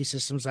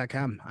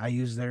icehockeysystems.com. I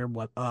use their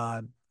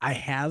I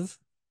have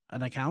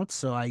an account,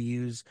 so I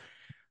use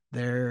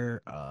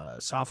their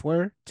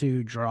software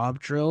to draw up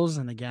drills.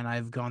 And again,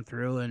 I've gone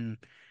through and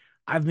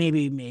I've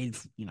maybe made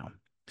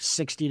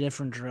 60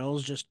 different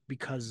drills just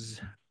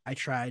because I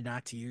try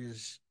not to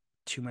use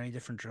too many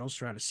different drills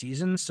throughout a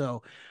season.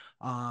 So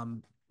I've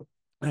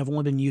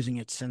only been using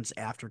it since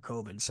after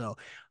COVID. So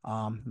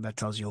that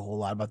tells you a whole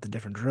lot about the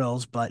different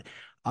drills. But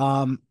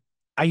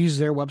I use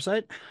their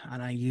website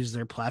and I use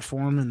their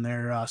platform and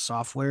their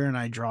software, and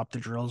I drop the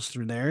drills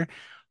through there.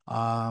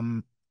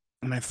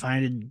 And I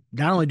find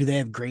not only do they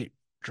have great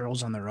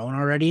drills on their own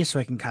already,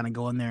 so I can kind of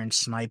go in there and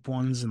snipe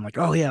ones and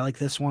oh yeah, I like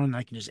this one, and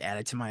I can just add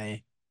it to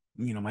my,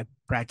 my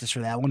practice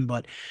for that one.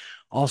 But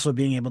also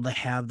being able to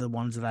have the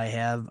ones that I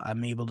have,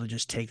 I'm able to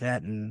just take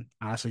that and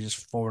honestly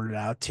just forward it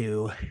out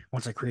to,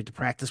 once I create the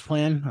practice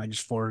plan, I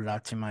just forward it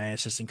out to my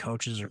assistant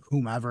coaches or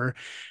whomever.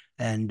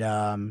 And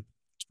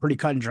it's pretty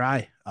cut and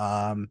dry.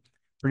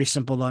 Pretty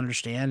simple to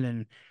understand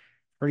and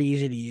pretty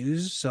easy to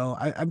use. So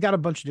I've got a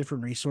bunch of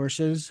different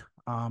resources.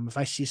 If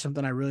I see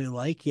something I really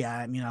like, yeah,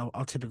 I mean,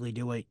 I'll typically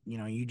do what,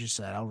 you just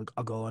said. I'll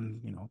go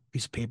on,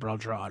 piece of paper, I'll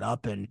draw it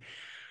up and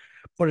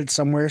put it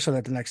somewhere so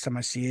that the next time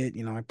I see it,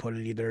 I put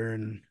it either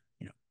in,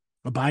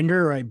 a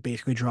binder, or I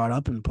basically draw it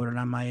up and put it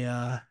on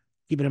my,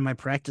 keep it in my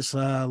practice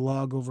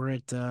log over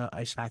at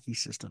Ice Hockey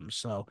Systems.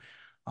 So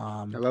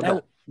I love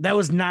that. that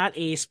was not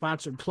a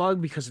sponsored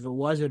plug, because if it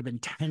was, it would have been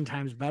 10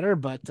 times better.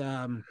 But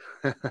I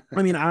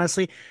mean,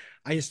 honestly,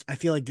 I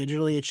feel like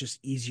digitally it's just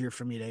easier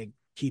for me to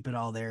keep it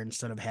all there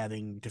instead of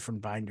having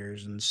different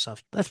binders and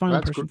stuff. That's my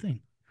own personal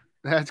thing.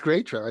 That's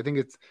great, Trev. I think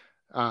it's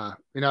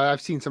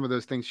I've seen some of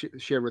those things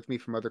shared with me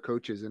from other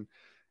coaches, and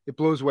it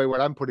blows away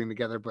what I'm putting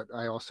together, but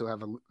I also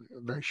have a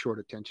very short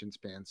attention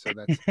span. So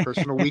that's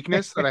personal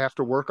weakness that I have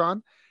to work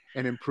on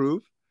and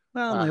improve.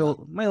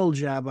 Well, my old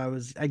job,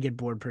 I get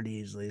bored pretty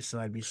easily, so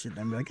I'd be sitting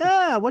there and be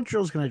like, what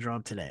drill's gonna draw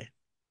up today?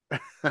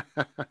 You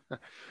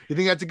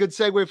think that's a good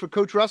segue for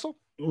Coach Russell?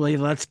 Well,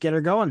 let's get her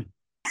going.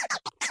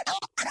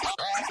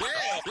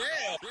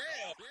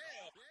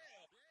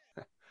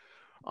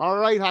 All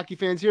right, hockey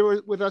fans,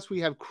 here with us, we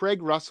have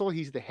Craig Russell.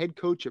 He's the head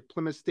coach at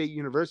Plymouth State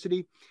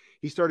University.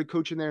 He started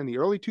coaching there in the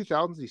early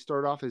 2000s. He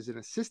started off as an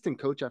assistant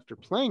coach after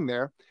playing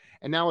there,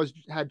 and now has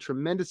had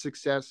tremendous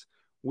success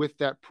with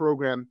that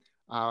program.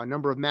 A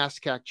number of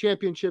MASCAC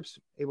championships,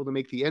 able to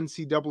make the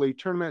NCAA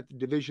tournament at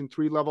the Division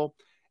III level,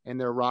 and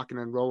they're rocking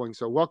and rolling.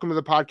 So welcome to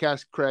the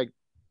podcast, Craig.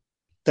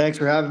 Thanks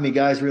for having me,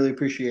 guys. Really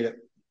appreciate it.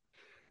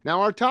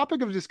 Now, our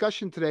topic of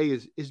discussion today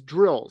is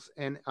drills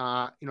and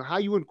how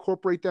you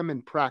incorporate them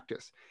in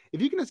practice.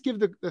 If you can just give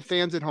the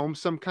fans at home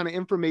some kind of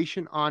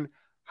information on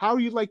how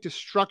you like to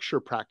structure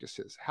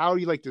practices, how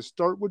you like to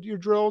start with your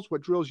drills,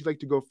 what drills you like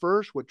to go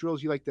first, what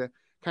drills you like to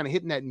kind of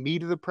hit in that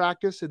meat of the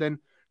practice, and then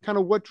kind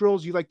of what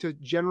drills you like to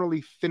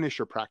generally finish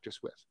your practice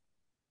with.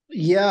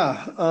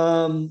 Yeah,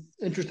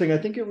 interesting. I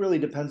think it really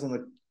depends on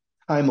the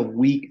time of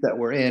week that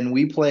we're in.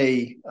 We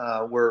play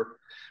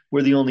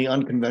we're the only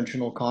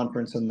unconventional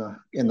conference in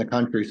the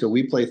country, so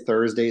we play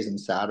Thursdays and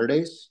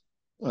Saturdays.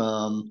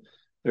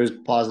 There's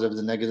positives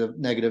and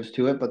negatives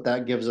to it, but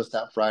that gives us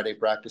that Friday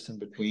practice in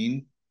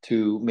between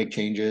to make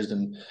changes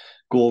and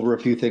go over a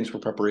few things for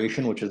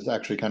preparation, which is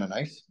actually kind of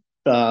nice.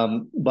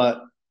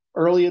 But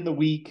early in the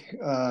week,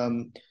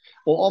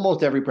 well,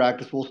 almost every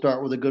practice we'll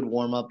start with a good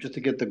warm up just to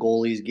get the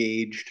goalies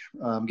gauged,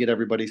 get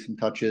everybody some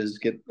touches,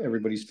 get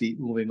everybody's feet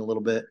moving a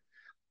little bit,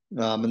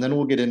 and then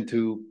we'll get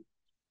into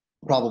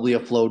probably a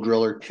flow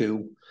drill or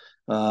two.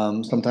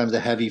 Sometimes a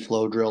heavy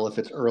flow drill if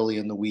it's early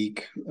in the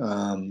week,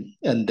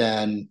 and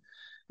then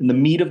in the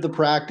meat of the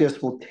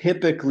practice, we'll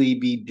typically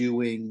be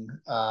doing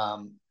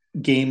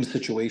game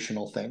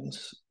situational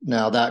things.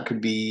 Now that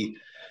could be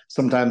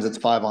sometimes it's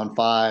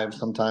 5-on-5,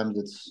 sometimes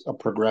it's a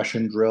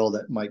progression drill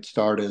that might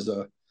start as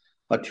a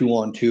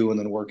 2-on-2 and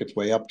then work its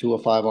way up to a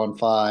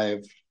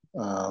 5-on-5.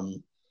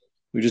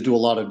 We just do a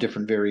lot of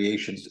different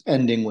variations,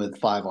 ending with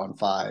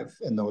 5-on-5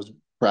 in those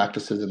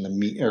practices in the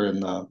meat or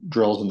in the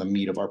drills in the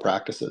meat of our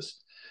practices.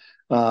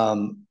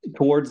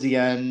 Towards the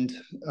end,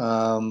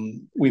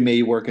 we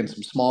may work in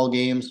some small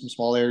games, some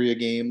small area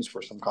games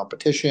for some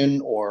competition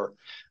or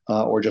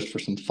just for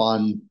some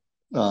fun.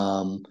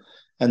 And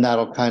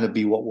that'll kind of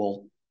be what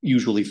we'll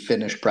usually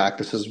finish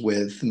practices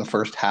with in the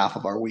first half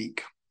of our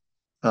week.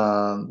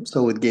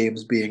 So with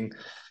games being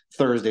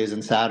Thursdays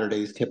and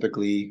Saturdays,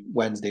 typically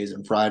Wednesdays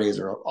and Fridays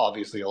are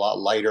obviously a lot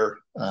lighter.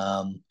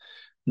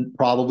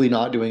 Probably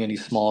not doing any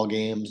small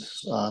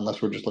games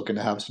unless we're just looking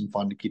to have some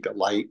fun to keep it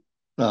light.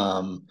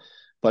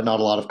 But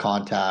not a lot of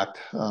contact,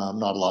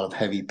 not a lot of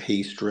heavy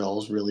pace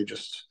drills, really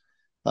just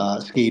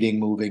skating,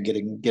 moving,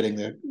 getting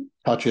the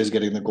touches,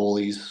 getting the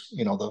goalies,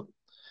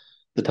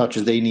 the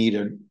touches they need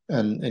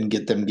and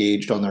get them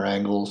gauged on their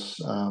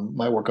angles.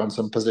 Might work on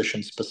some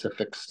position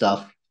specific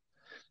stuff,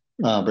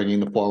 bringing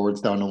the forwards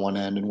down to one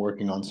end and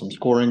working on some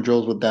scoring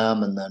drills with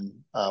them, and then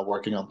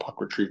working on puck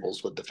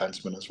retrievals with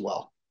defensemen as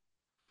well.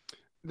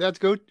 That's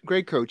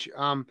great, Coach.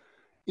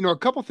 A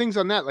couple things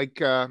on that, like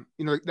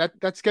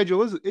that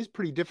schedule is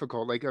pretty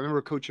difficult. Like I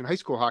remember coaching high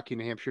school hockey in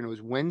New Hampshire, and it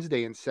was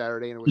Wednesday and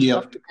Saturday, and it was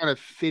tough to kind of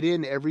fit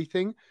in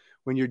everything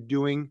when you're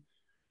doing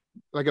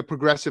like a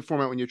progressive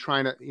format when you're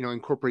trying to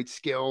incorporate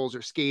skills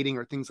or skating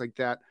or things like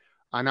that.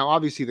 Now,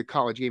 obviously, the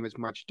college game is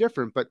much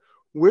different, but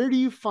where do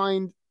you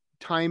find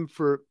time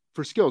for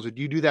skills? Or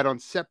do you do that on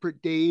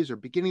separate days or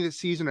beginning of the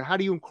season, or how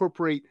do you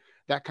incorporate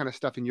that kind of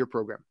stuff in your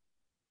program?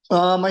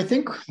 I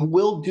think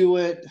we'll do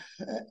it.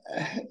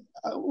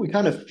 We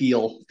kind of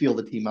feel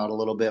the team out a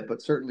little bit,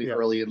 but certainly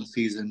early in the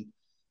season.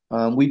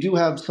 We do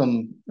have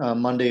some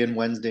Monday and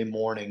Wednesday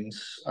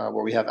mornings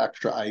where we have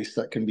extra ice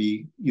that can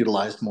be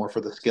utilized more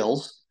for the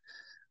skills.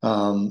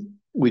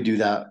 We do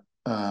that.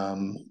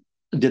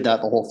 Did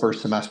that the whole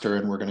first semester,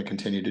 and we're going to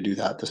continue to do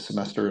that this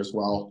semester as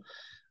well.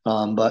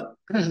 But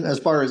as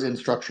far as in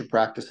structured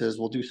practices,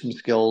 we'll do some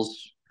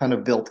skills kind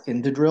of built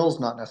into drills,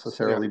 not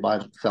necessarily by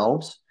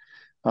themselves.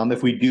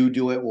 If we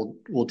do it,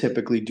 we'll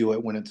typically do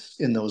it when it's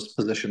in those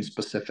position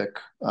specific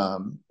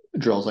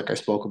drills like I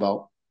spoke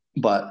about.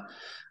 But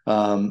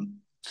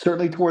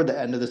certainly toward the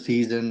end of the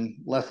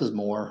season, less is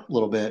more a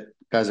little bit.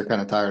 Guys are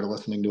kind of tired of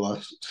listening to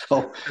us.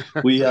 So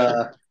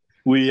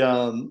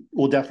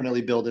we'll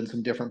definitely build in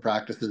some different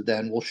practices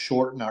then. We'll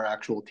shorten our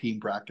actual team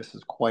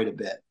practices quite a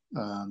bit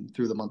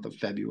through the month of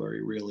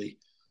February, really.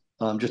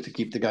 Just to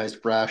keep the guys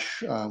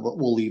fresh.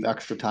 We'll leave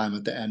extra time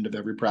at the end of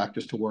every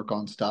practice to work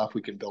on stuff.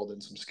 We can build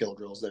in some skill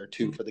drills there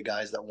too for the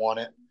guys that want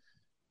it.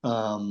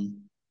 Well,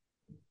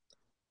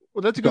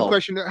 that's a good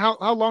question.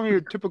 How long are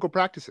your typical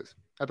practices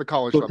at the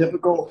college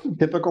level?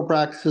 Typical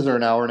practices are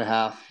an hour and a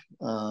half.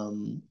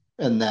 And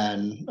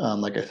then,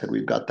 like I said,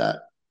 we've got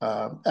that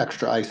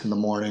extra ice in the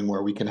morning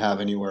where we can have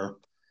anywhere.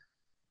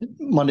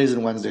 Mondays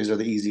and Wednesdays are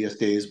the easiest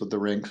days with the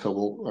rink. So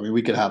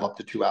we could have up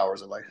to 2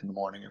 hours of ice in the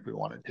morning if we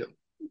wanted to.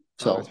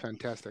 So that's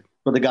fantastic.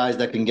 For the guys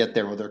that can get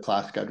there with their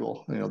class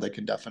schedule, they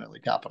can definitely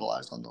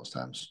capitalize on those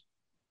times.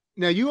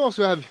 Now you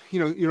also have,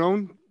 your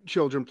own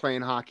children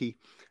playing hockey.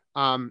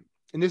 And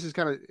this is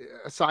kind of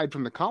aside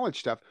from the college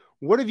stuff.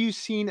 What have you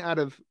seen out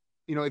of,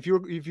 if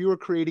you were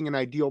creating an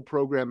ideal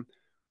program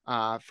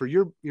for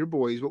your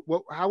boys,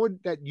 how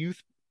would that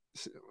youth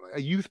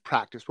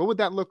practice, what would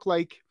that look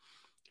like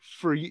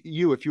for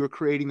you if you were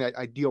creating that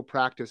ideal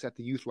practice at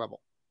the youth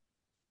level?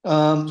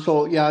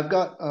 So yeah, I've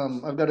got a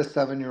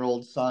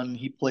 7-year-old son.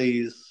 He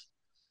plays.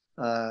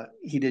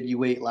 He did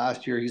U8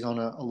 last year. He's on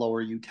a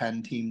lower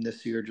U10 team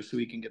this year, just so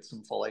he can get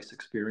some full ice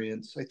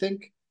experience. I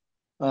think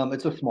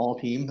it's a small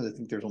team. I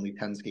think there's only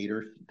 10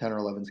 or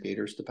 11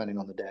 skaters, depending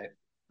on the day.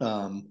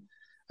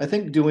 I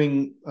think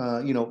doing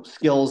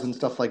skills and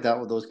stuff like that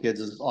with those kids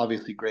is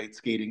obviously great.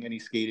 Skating, any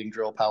skating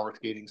drill, power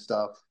skating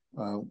stuff,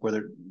 where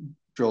they're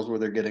drills where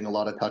they're getting a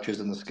lot of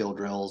touches in the skill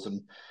drills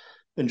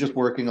and just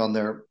working on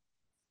their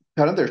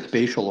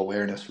spatial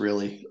awareness,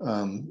 really.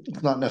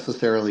 It's not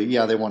necessarily, you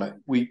want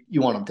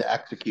them to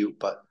execute,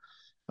 but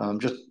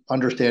just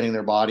understanding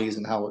their bodies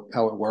and how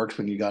it works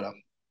when you got a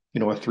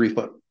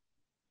 3-foot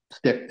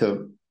stick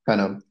to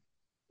kind of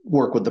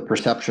work with the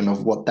perception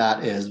of what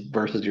that is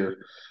versus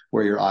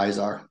where your eyes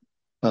are.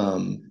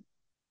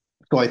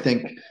 So I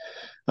think,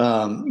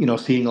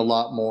 seeing a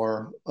lot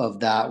more of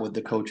that with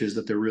the coaches,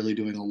 that they're really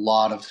doing a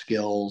lot of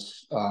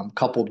skills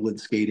coupled with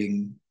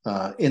skating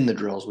in the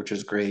drills, which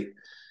is great.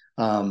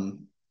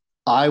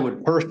 I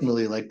would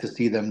personally like to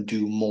see them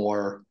do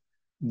more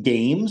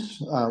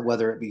games,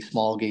 whether it be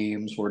small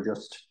games or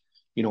just,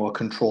 a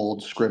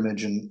controlled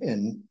scrimmage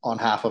in on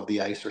half of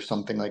the ice or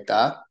something like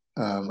that.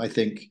 I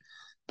think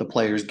the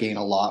players gain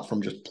a lot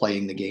from just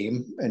playing the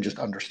game and just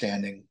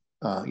understanding,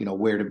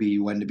 where to be,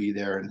 when to be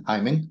there, and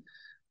timing.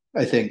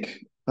 I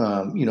think,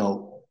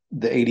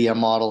 the ADM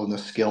model and the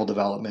skill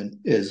development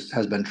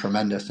has been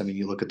tremendous. I mean,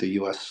 you look at the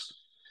U.S.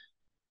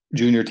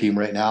 junior team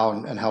right now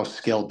and how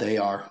skilled they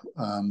are.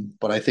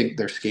 But I think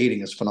their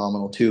skating is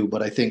phenomenal too.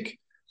 But I think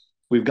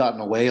we've gotten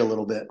away a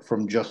little bit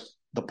from just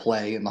the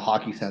play and the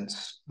hockey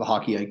sense, the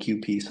hockey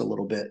IQ piece a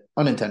little bit,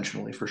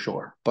 unintentionally for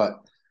sure. But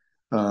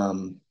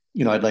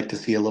I'd like to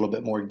see a little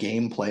bit more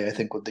gameplay, I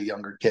think, with the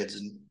younger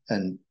kids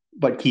and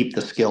but keep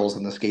the skills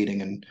and the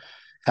skating and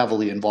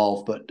heavily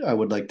involved. But I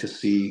would like to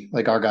see,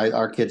 like,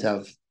 our kids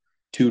have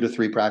 2 to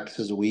 3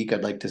 practices a week.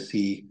 I'd like to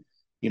see,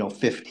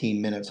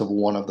 15 minutes of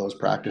one of those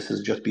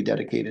practices just be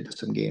dedicated to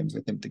some games. I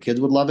think the kids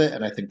would love it,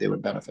 and I think they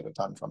would benefit a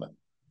ton from it.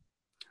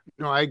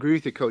 No, I agree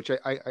with you, Coach.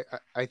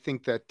 I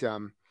think that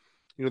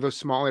those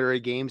small area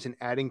games and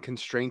adding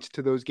constraints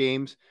to those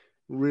games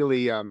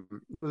really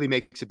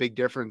makes a big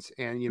difference.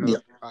 And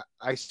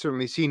I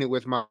certainly seen it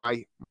with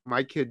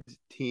my kids'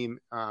 team.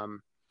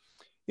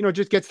 It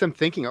just gets them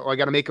thinking. Oh, I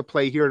got to make a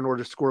play here in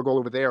order to score a goal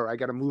over there. I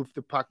got to move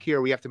the puck here.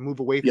 We have to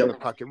move away from the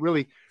puck. It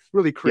really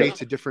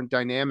creates a different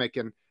dynamic.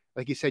 And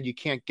like you said, you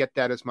can't get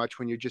that as much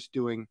when you're just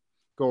doing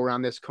go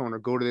around this cone or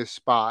go to this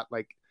spot.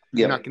 Like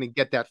you're not going to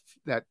get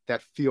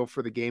that feel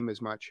for the game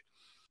as much.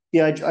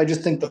 Yeah, I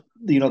just think that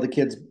the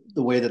kids,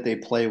 the way that they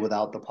play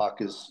without the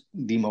puck is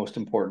the most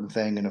important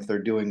thing. And if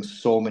they're doing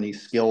so many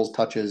skills,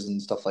 touches,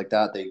 and stuff like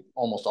that, they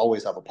almost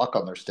always have a puck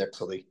on their stick,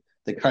 so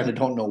they kind of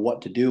don't know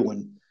what to do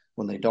when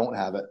they don't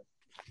have it.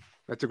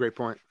 That's a great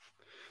point.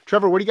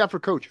 Trevor, what do you got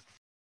for Coach?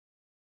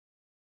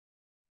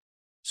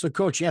 So,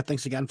 Coach, yeah,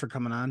 thanks again for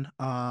coming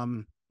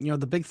on.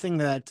 The big thing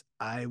that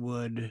I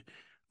would,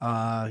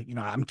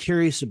 I'm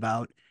curious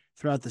about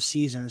throughout the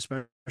season,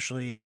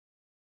 especially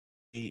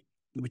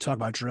we talk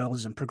about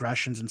drills and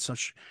progressions and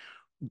such.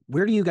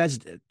 Where do you guys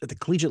at the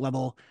collegiate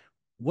level?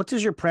 What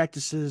does your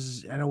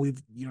practices? I know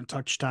we've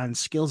touched on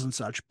skills and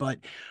such, but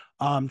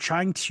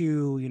trying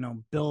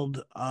to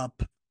build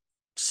up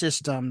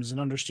systems and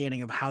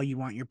understanding of how you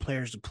want your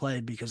players to play,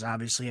 because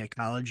obviously at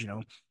college,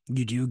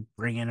 you do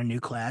bring in a new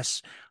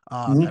class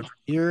every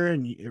year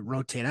and you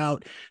rotate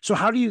out. So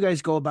how do you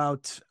guys go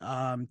about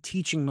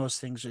teaching those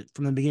things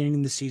from the beginning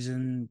of the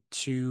season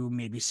to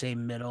maybe say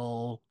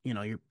middle,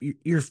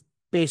 you're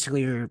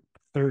basically your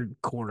third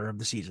quarter of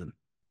the season?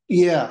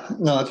 Yeah,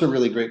 no, that's a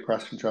really great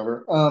question,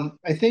 Trevor.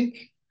 I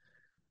think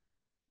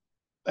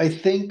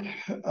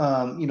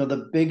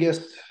the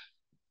biggest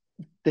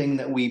thing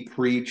that we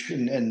preach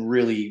and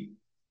really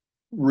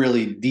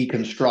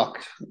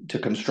deconstruct to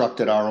construct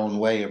it our own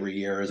way every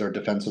year is our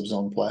defensive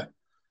zone play.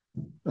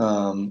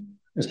 I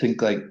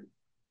think, like,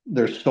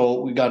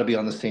 we got to be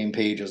on the same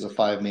page as a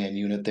 5-man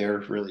unit there,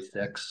 really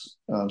 6.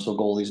 So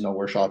goalies know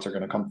where shots are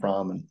going to come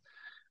from and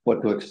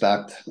what to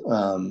expect.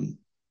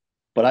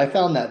 But I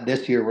found that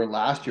this year, where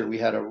last year we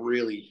had a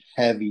really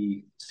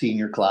heavy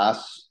senior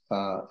class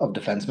of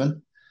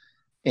defensemen,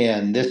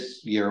 and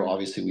this year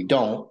obviously we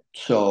don't.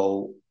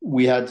 So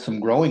we had some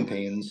growing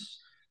pains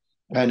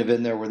kind of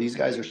in there, where these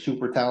guys are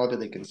super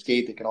talented. They can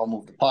skate, they can all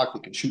move the puck, they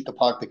can shoot the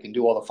puck, they can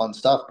do all the fun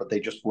stuff, but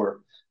they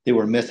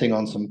were missing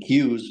on some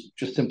cues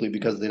just simply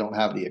because they don't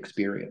have the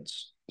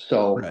experience.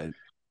 So Right.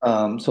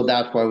 So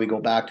that's why we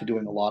go back to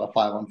doing a lot of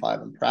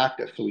 5-on-5 in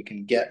practice, so we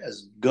can get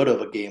as good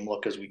of a game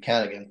look as we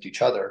can against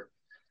each other.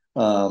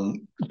 So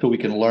we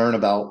can learn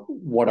about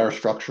what our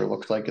structure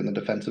looks like in the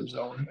defensive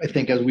zone. I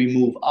think as we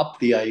move up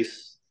the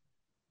ice,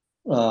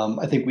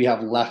 I think we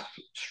have less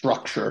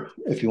structure,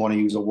 if you want to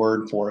use a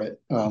word for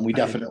it. We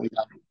definitely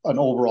have an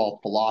overall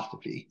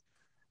philosophy.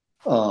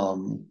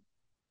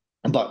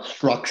 But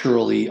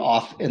structurally,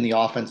 off in the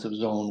offensive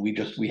zone,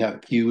 we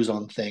have cues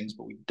on things,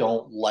 but we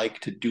don't like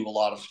to do a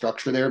lot of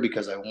structure there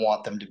because I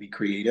want them to be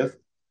creative.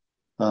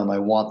 I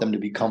want them to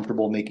be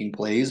comfortable making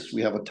plays.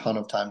 We have a ton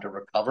of time to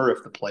recover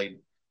if the play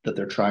that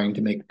they're trying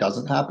to make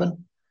doesn't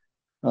happen.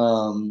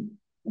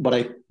 But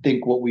I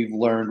think what we've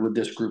learned with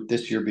this group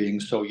this year being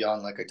so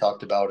young, like I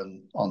talked about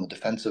on the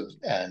defensive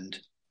end,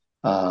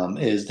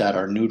 is that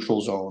our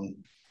neutral zone,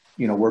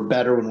 we're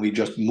better when we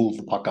just move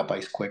the puck up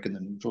ice quick in the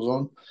neutral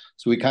zone.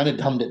 So we kind of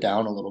dumbed it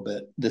down a little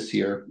bit this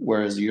year,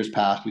 whereas years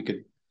past we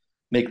could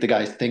make the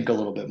guys think a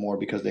little bit more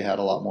because they had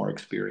a lot more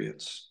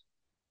experience.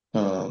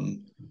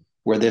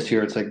 Where this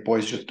year it's like,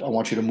 boys, I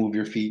want you to move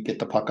your feet, get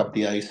the puck up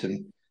the ice,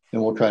 and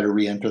we'll try to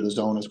re-enter the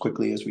zone as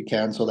quickly as we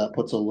can. So that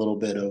puts a little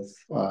bit of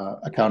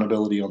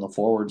accountability on the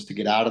forwards to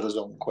get out of the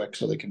zone quick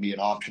so they can be an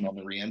option on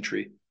the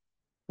re-entry.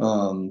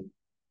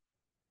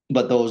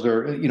 But those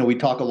are, we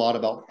talk a lot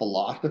about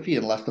philosophy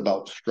and less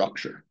about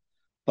structure.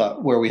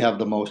 But where we have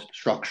the most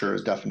structure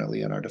is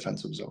definitely in our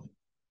defensive zone.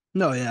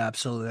 No, yeah,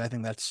 absolutely. I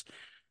think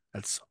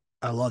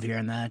I love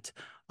hearing that.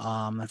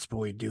 That's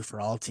what we do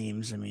for all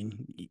teams. I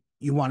mean,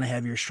 you want to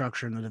have your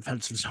structure in the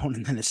defensive zone,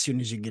 and then as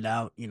soon as you get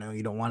out,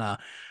 you don't want to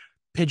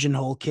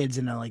pigeonhole kids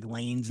into like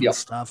lanes and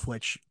stuff,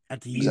 which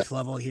at the Exactly. youth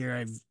level here.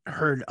 I've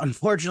heard,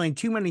 unfortunately,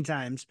 too many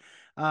times,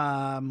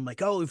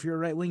 like, oh, if you're a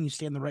right wing, you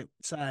stay on the right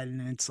side,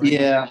 and it's like,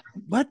 Yeah.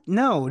 what?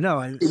 No, no.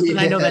 And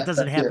I know that Yeah.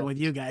 doesn't Yeah. happen with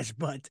you guys,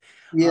 but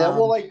Yeah,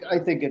 well, um, like I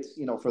think it's,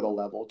 for the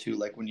level too.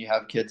 Like when you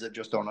have kids that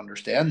just don't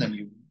understand, then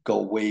you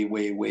go way,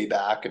 way, way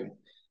back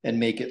and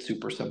make it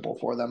super simple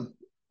for them.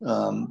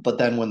 But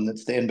then when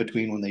it's the in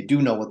between, when they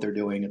do know what they're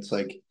doing, it's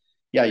like,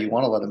 yeah, you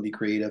want to let them be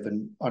creative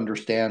and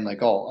understand,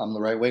 like, oh, I'm the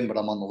right wing, but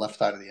I'm on the left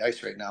side of the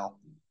ice right now.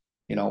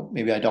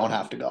 Maybe I don't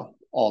have to go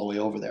all the way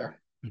over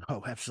there.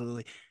 no,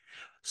 absolutely.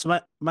 So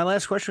my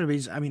last question would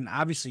be, I mean,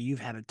 obviously you've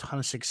had a ton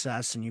of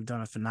success and you've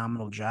done a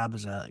phenomenal job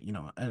as an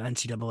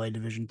NCAA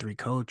Division III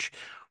coach.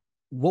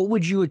 What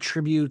would you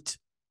attribute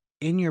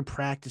in your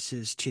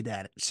practices to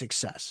that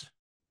success?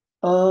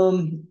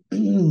 Um,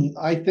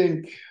 I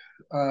think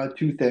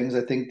two things.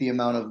 I think the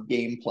amount of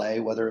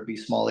gameplay, whether it be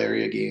small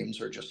area games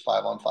or just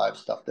 5-on-5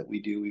 stuff that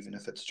we do, even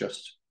if it's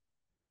just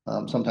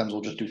sometimes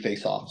we'll just do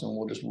face offs and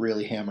we'll just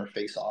really hammer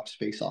face offs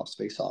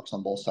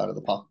on both sides of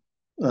the puck.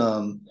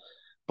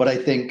 But I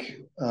think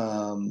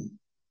I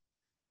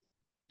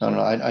don't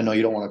know. I know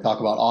you don't want to talk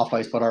about off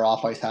ice, but our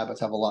off ice habits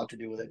have a lot to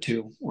do with it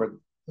too. Where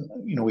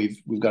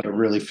we've got a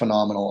really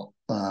phenomenal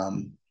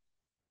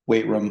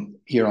weight room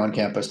here on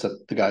campus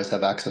that the guys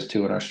have access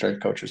to, and our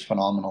strength coach is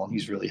phenomenal, and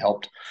he's really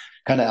helped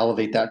kind of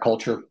elevate that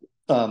culture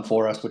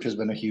for us, which has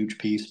been a huge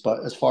piece.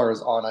 But as far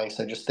as on ice,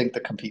 I just think the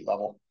compete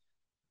level.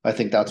 I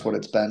think that's what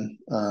it's been.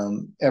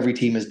 Every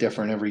team is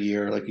different every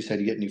year. Like you said,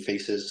 you get new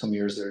faces. Some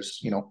years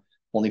there's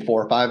only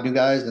 4 or 5 new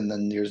guys, and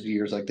then there's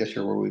years like this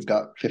year where we've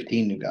got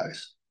 15 new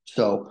guys.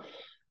 So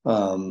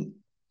um,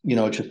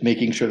 just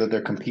making sure that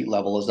their compete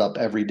level is up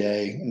every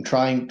day and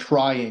trying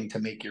to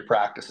make your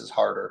practices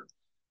harder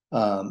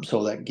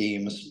so that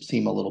games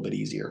seem a little bit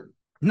easier.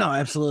 No,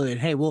 absolutely.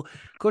 And hey, well,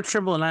 Coach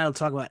Trimble and I will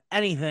talk about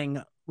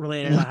anything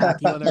related to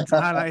hockey, whether it's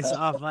on ice,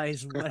 off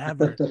ice,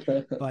 whatever.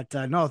 But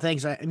no,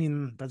 thanks. I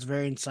mean, that's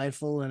very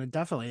insightful, and it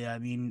definitely, I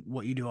mean,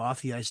 what you do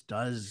off the ice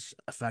does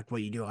affect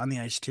what you do on the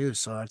ice too.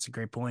 So that's a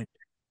great point.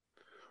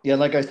 Yeah,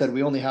 like I said,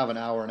 we only have an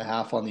hour and a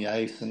half on the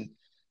ice, and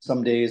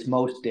some days,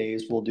 most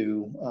days, we'll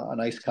do an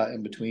ice cut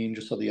in between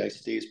just so the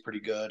ice stays pretty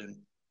good, and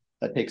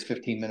that takes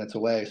 15 minutes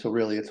away. So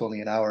really, it's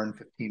only an hour and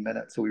 15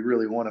 minutes. So we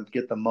really want to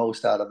get the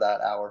most out of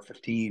that hour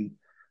 15.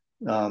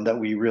 That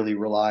we really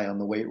rely on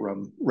the weight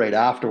room right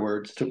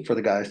afterwards for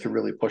the guys to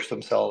really push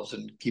themselves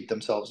and keep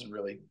themselves in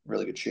really,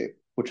 really good shape,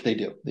 which they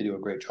do. They do a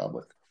great job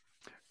with.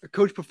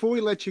 Coach, before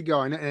we let you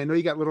go, and I know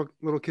you got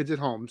little kids at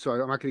home, so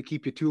I'm not going to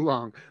keep you too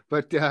long.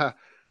 But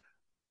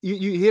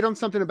you hit on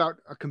something about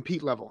a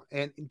compete level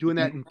and doing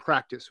that in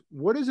practice.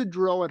 What is a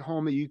drill at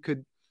home that you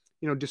could,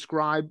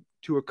 describe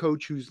to a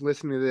coach who's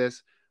listening to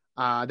this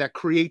that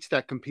creates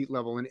that compete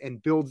level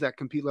and builds that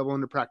compete level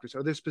into practice?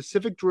 Are there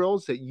specific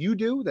drills that you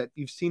do that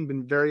you've seen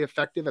been very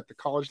effective at the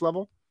college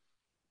level?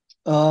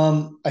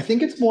 I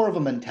think it's more of a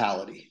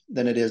mentality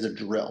than it is a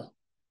drill.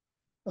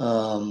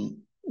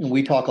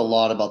 We talk a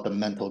lot about the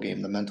mental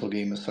game. The mental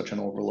game is such an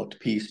overlooked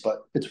piece, but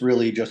it's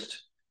really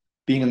just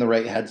being in the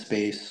right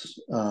headspace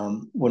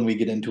when we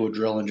get into a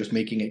drill and just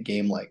making it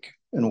game like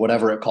and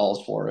whatever it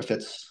calls for. If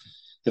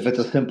it's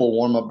a simple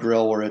warm up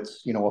drill where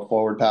it's a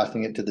forward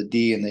passing it to the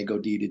D and they go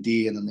D to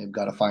D and then they've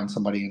got to find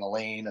somebody in a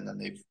lane and then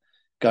they've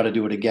got to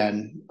do it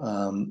again.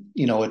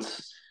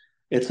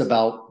 It's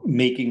about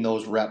making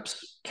those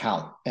reps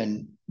count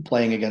and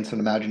playing against an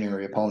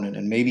imaginary opponent.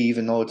 And maybe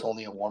even though it's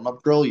only a warm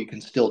up drill, you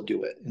can still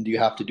do it. And do you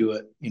have to do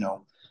it,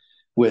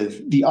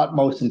 with the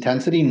utmost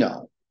intensity?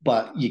 No,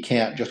 but you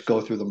can't just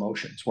go through the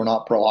motions. We're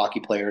not pro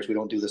hockey players. We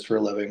don't do this for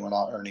a living. We're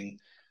not earning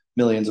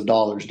millions of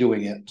dollars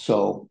doing it.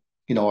 So,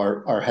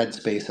 our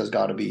headspace has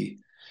got to be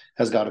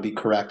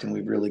correct. And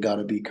we've really got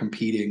to be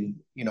competing,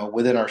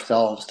 within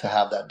ourselves to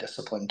have that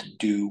discipline to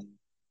do,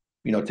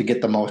 to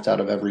get the most out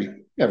of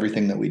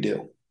everything that we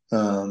do.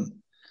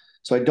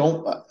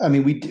 So I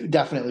mean, we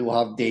definitely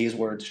will have days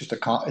where it's just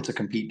it's a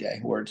compete day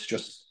where it's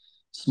just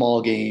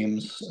small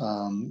games.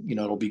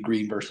 It'll be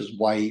green versus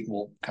white.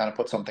 We'll kind of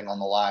put something on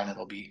the line.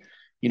 It'll be,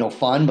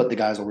 fun, but the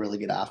guys will really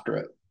get after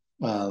it.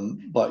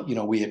 But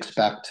we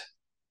expect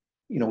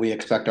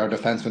our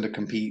defensemen to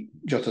compete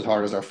just as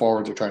hard as our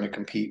forwards are trying to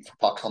compete for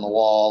pucks on the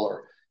wall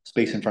or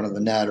space in front of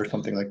the net or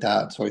something like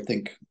that. So I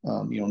think,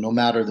 no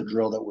matter the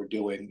drill that we're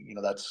doing,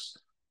 that's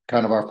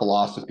kind of our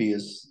philosophy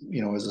is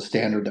a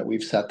standard that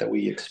we've set that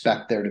we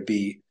expect there to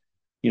be,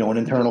 an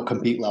internal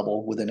compete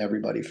level within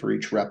everybody for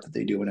each rep that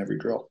they do in every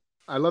drill.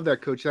 I love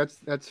that, Coach.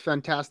 That's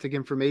fantastic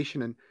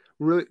information, and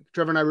really,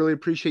 Trevor and I really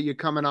appreciate you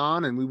coming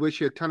on, and we wish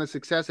you a ton of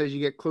success as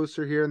you get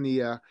closer here in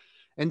the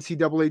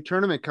NCAA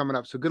tournament coming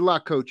up. So good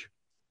luck, Coach.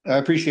 I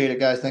appreciate it,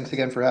 guys. Thanks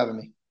again for having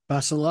me.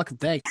 Best of luck and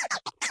thanks.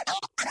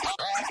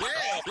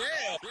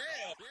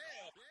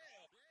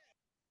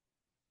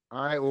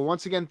 All right. Well,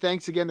 once again,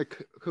 thanks again to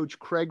Coach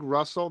Craig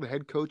Russell, the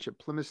head coach at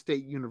Plymouth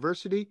State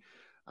University,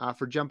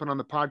 for jumping on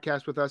the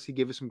podcast with us. He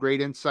gave us some great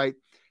insight,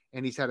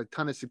 and he's had a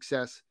ton of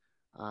success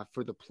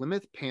for the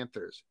Plymouth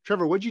Panthers.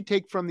 Trevor, what'd you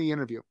take from the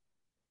interview?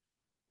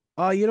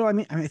 I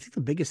mean, I think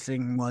the biggest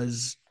thing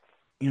was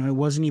it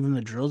wasn't even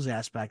the drills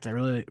aspect. I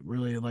really,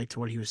 really liked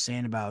what he was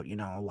saying about,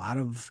 a lot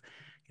of,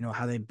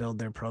 how they build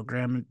their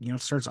program,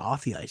 starts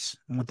off the ice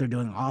and what they're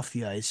doing off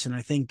the ice. And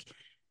I think,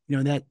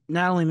 that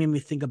not only made me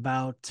think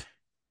about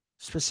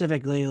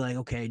specifically like,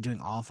 okay, doing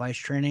off ice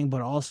training,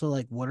 but also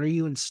like, what are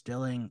you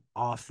instilling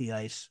off the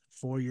ice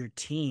for your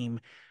team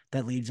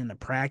that leads into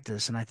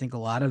practice? And I think a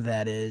lot of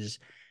that is,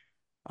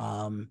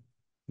 um,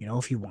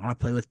 if you want to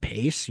play with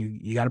pace,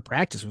 you got to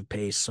practice with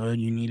pace. So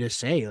you need to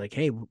say like,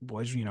 hey,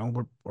 boys,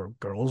 we're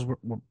girls,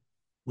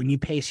 we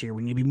need pace here.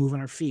 We need to be moving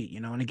our feet,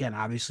 And again,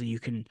 obviously, you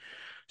can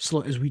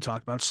slow, as we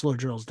talked about, slow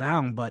drills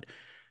down, but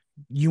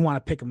you want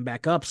to pick them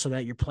back up so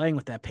that you're playing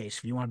with that pace.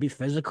 If you want to be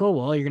physical,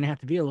 well, you're gonna have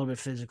to be a little bit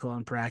physical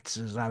in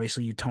practices.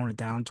 Obviously, you tone it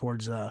down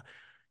towards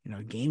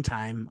game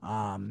time.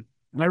 And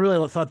I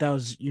really thought that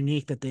was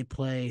unique that they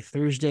play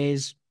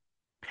Thursdays,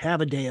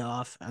 have a day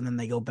off, and then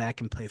they go back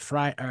and play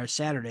Friday or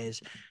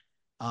Saturdays.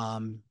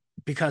 Um,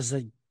 because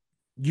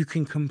you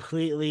can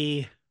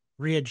completely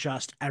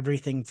readjust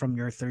everything from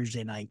your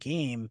Thursday night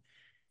game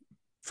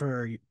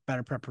for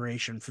better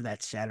preparation for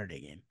that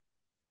Saturday game.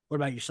 What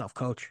about yourself,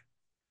 Coach?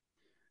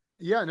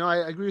 Yeah, no,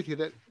 I agree with you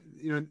that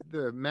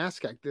the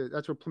MASCAC,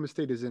 that's what Plymouth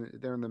State is in.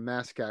 They're in the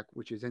MASCAC,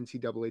 which is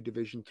NCAA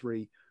Division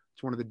III.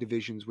 It's one of the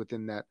divisions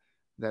within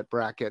that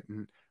bracket,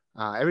 and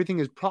everything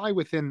is probably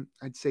within,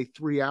 I'd say,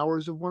 3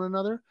 hours of one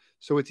another.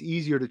 So it's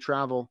easier to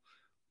travel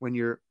when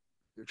your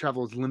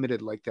travel is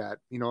limited like that.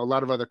 A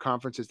lot of other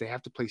conferences they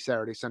have to play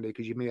Saturday, Sunday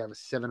because you may have a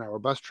 7 hour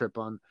bus trip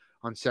on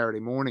Saturday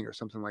morning or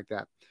something like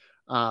that.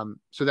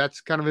 So that's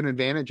kind of an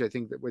advantage, I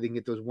think, that where they can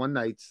get those one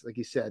nights, like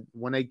you said,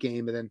 1 night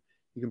game, and then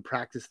you can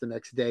practice the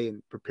next day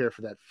and prepare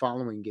for that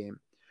following game.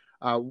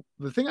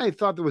 The thing I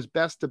thought that was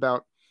best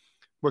about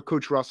what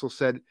Coach Russell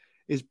said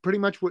is pretty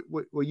much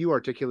what you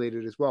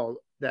articulated as well,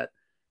 that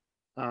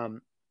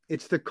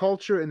it's the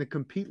culture and the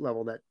compete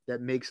level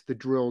that makes the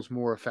drills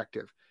more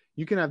effective.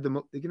 You can have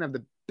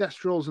the best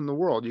drills in the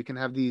world. You can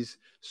have these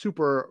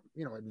super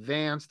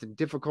advanced and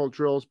difficult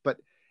drills,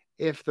 but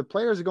if the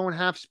players are going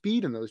half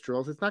speed in those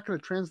drills, it's not going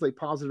to translate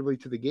positively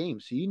to the game.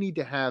 So you need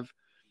to have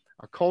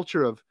a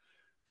culture of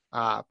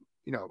uh,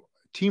 you know,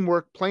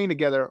 teamwork, playing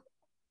together,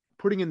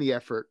 putting in the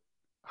effort,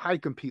 high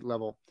compete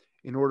level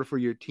in order for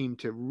your team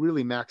to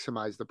really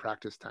maximize the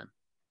practice time.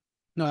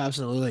 No,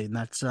 absolutely. And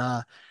that's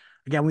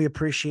again, we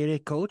appreciate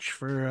it, Coach,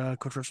 for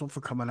Coach Russell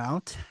for coming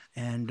out,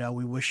 and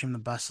we wish him the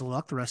best of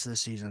luck the rest of the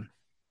season.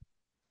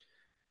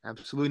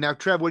 Absolutely. Now,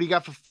 Trev, what do you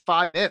got for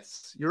 5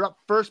 minutes? You're up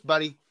first,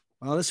 buddy.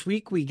 Well, this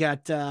week we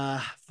got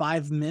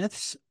 5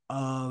 myths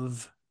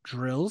of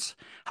drills,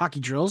 hockey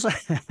drills,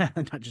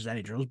 not just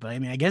any drills, but I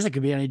mean, I guess it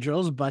could be any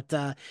drills. But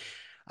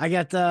I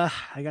got the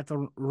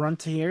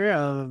runt here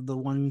of the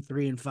 1,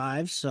 3, and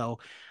 5. So,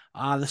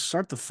 to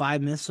start the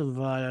 5 myths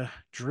of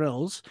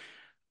drills,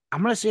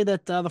 I'm gonna say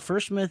that the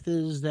first myth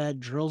is that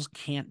drills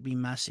can't be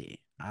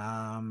messy.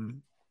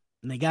 And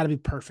they got to be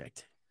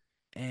perfect,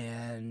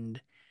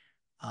 and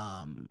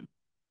um,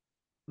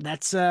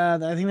 that's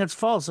I think that's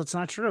false. That's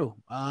not true.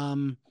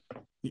 When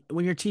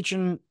you're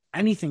teaching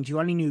anything to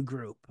any new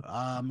group,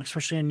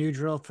 especially a new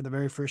drill for the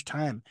very first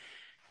time,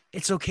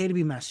 it's okay to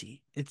be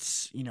messy.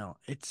 It's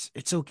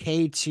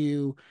okay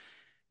to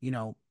you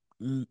know,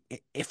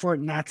 for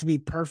it not to be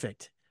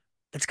perfect.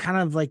 It's kind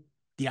of like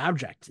the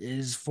object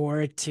is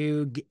for it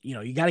to get,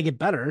 you got to get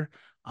better.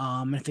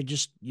 If it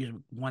just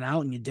you went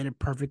out and you did it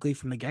perfectly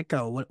from the get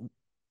go,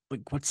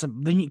 what's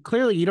then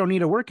clearly you don't need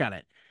to work on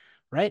it,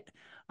 right?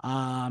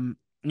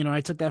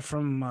 I took that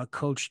from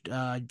Coach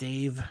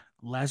Dave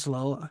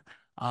Laszlo,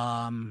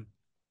 um,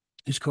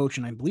 who's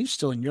coaching, I believe,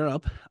 still in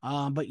Europe.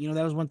 But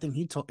that was one thing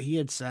he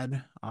had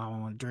said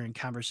during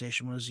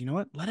conversation was,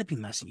 what, let it be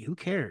messy. Who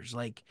cares?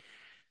 Like,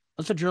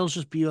 let the drills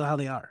just be how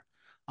they are.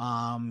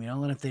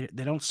 And if they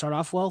don't start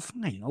off well,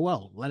 fine. Oh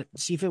well, let it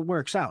see if it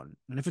works out.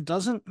 And if it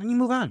doesn't, then you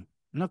move on.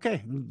 And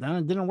okay, then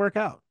it didn't work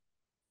out.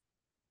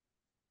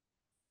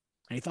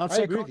 Any thoughts I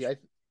there, agree with you. Coach?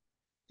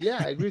 Yeah,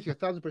 I agree with you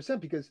 1,000%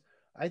 because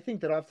I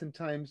think that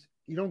oftentimes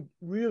you don't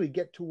really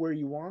get to where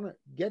you want to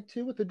get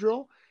to with the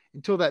drill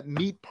until that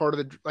meat part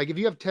of like if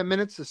you have 10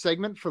 minutes a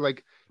segment for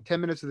like 10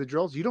 minutes of the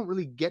drills, you don't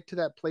really get to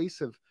that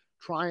place of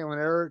trial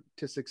and error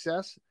to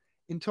success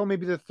until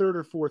maybe the third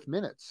or fourth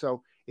minute.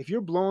 So if you're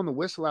blowing the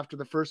whistle after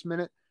the first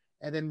minute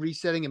and then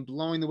resetting and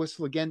blowing the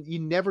whistle again, you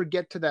never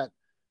get to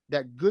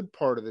that good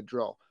part of the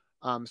drill.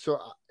 It's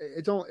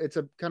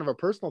a kind of a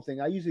personal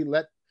thing. I usually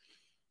let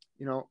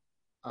you know,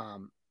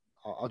 um,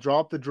 I'll draw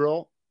up the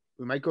drill.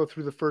 We might go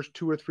through the first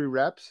 2 or 3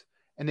 reps,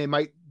 and they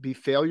might be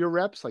failure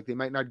reps, like they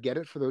might not get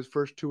it for those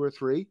first 2 or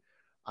 3.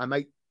 I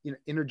might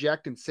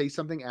interject and say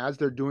something as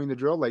they're doing the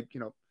drill, like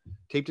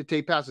tape to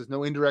tape passes,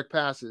 no indirect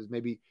passes.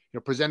 Maybe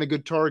present a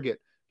good target.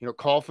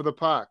 Call for the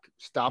puck,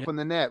 stop Yep. on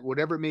the net,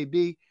 whatever it may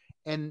be,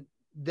 and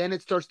then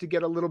it starts to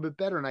get a little bit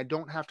better, and I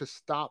don't have to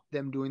stop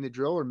them doing the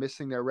drill or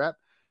missing their rep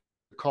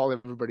to call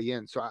everybody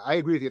in. So I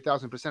agree with you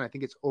 1,000%. I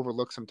think it's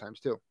overlooked sometimes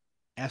too.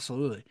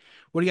 Absolutely.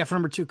 What do you got for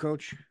number 2,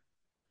 Coach?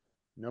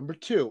 Number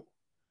 2,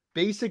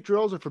 basic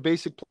drills are for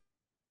basic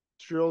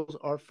drills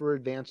are for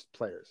advanced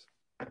players.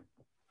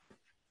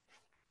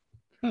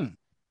 Hmm.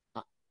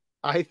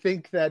 I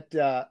think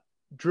that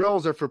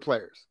drills are for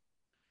players.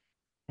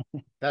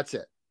 That's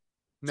it.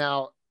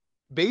 Now,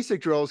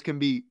 basic drills can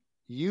be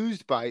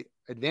used by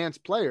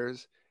advanced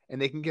players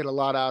and they can get a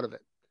lot out of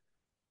it.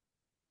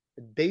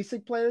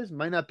 Basic players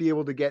might not be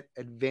able to get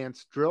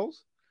advanced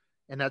drills,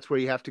 and that's where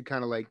you have to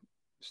kind of like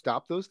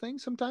stop those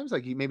things sometimes.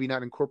 Like you maybe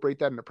not incorporate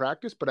that into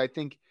practice, but I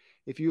think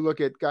if you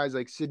look at guys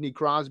like Sidney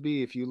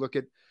Crosby, if you look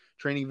at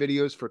training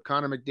videos for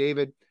Connor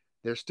McDavid,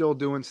 they're still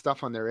doing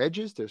stuff on their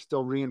edges. They're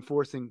still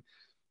reinforcing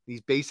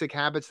these basic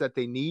habits that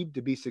they need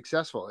to be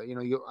successful.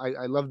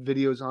 I love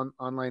videos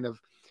online of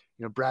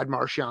Brad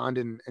Marchand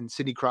and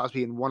Sidney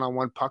Crosby in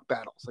one-on-one puck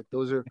battles. Like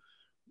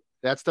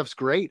that stuff's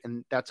great,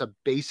 and that's a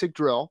basic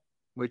drill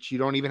which you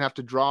don't even have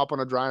to draw up on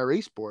a dry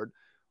erase board,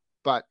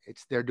 but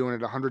they're doing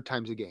it 100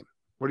 times a game.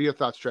 What are your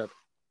thoughts, Trev?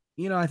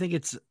 I think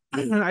it's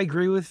I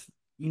agree with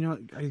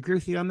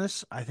you on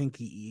this. I think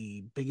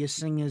the biggest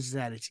thing is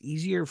that it's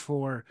easier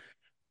for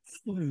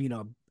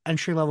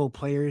entry level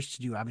players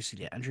to do obviously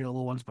the entry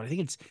level ones, but I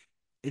think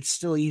it's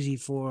still easy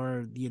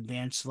for the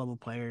advanced level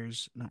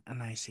players,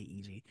 and I say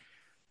easy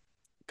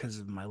because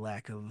of my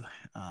lack of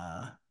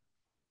uh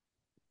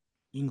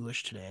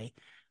English today.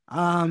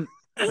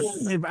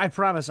 I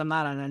promise I'm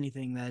not on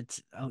anything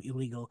that's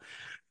illegal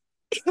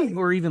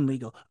or even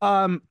legal.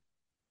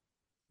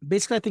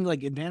 Basically, I think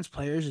like advanced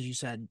players, as you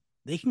said,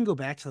 they can go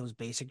back to those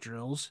basic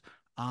drills.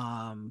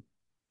 Um,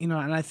 and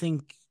I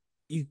think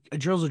a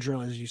drill's a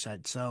drill, as you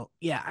said. So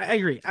yeah, I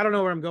agree. I don't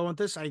know where I'm going with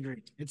this. I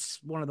agree. It's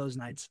one of those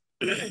nights.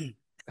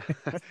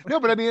 No,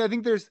 but I mean, I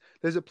think there's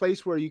a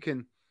place where you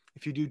can,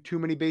 if you do too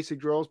many basic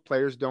drills,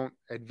 players don't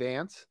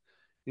advance.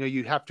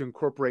 You have to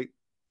incorporate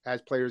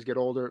as players get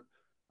older,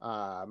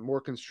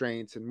 more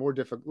constraints and more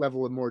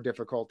level of more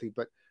difficulty.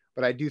 But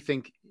I do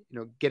think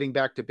getting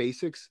back to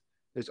basics,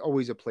 there's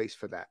always a place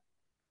for that.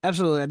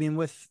 Absolutely. I mean,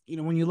 with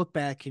when you look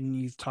back and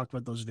you've talked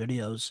about those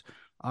videos,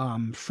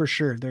 for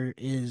sure there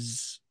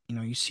is,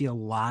 you see a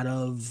lot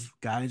of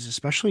guys,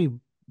 especially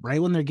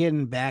right when they're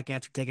getting back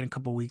after taking a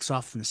couple of weeks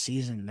off from the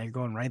season, they're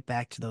going right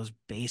back to those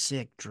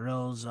basic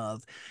drills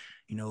of,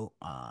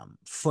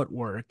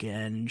 footwork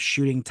and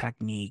shooting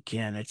technique,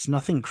 and it's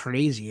nothing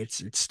crazy.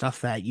 It's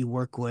stuff that you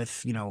work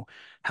with,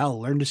 hell,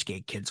 learn to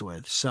skate kids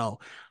with. So,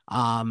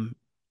 I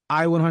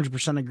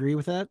 100% agree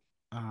with that.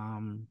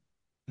 Um,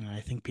 and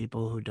I think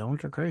people who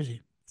don't are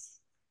crazy.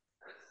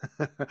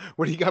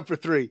 What do you got for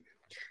three?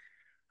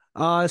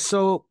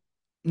 So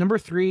number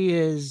three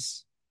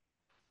is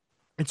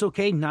it's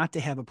okay not to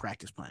have a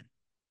practice plan.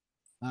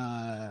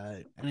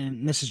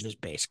 And this is just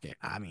basic.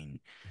 I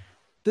mean,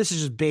 this is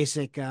just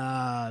basic,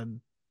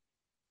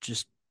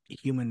 just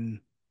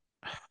human.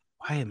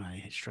 Why am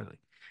I struggling?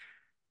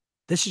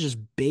 This is just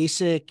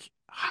basic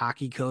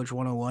hockey coach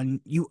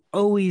 101. You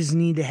always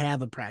need to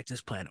have a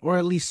practice plan or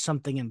at least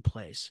something in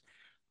place.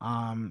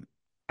 Um,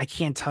 I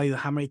can't tell you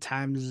how many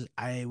times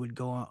I would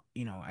go,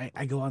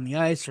 I go on the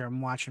ice or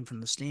I'm watching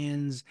from the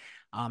stands.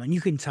 And you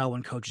can tell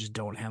when coaches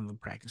don't have a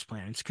practice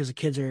plan. It's because the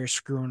kids are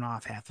screwing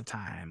off half the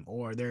time,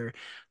 or they're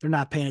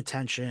not paying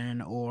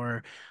attention,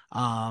 or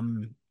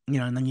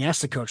and then you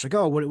ask the coach, like,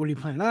 oh, what are you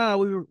planning? Oh,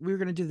 we were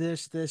gonna do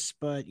this,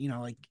 but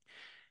like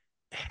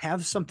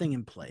have something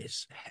in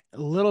place, a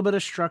little bit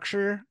of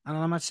structure. And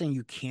I'm not saying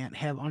you can't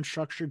have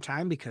unstructured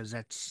time because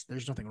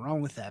there's nothing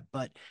wrong with that,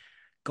 but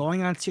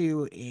going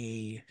onto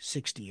a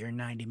 60 or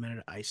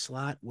 90-minute ice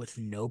slot with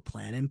no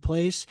plan in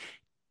place,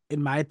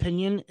 in my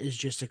opinion, is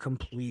just a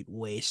complete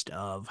waste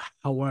of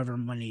however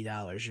many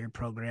dollars your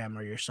program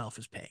or yourself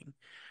is paying.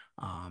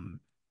 Um,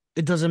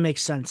 it doesn't make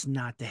sense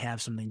not to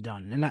have something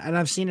done. And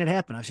I've seen it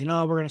happen. I've seen,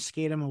 oh, we're going to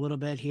skate them a little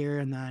bit here.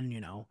 And then,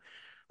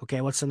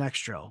 okay, what's the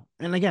next drill?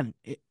 And again,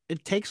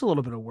 it takes a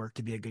little bit of work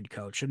to be a good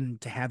coach and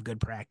to have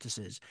good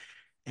practices.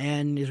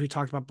 And as we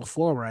talked about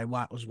before, where I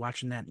was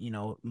watching that,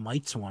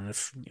 Mites one,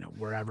 if,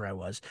 wherever I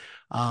was,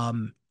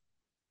 um,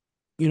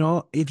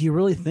 if you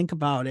really think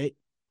about it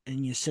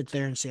and you sit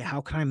there and say,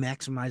 how can I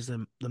maximize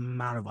the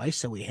amount of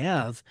ice that we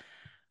have?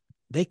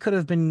 They could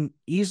have been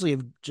easily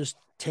have just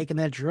taken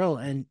that drill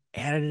and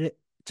added it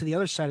to the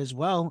other side as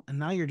well. And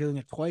now you're doing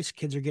it twice.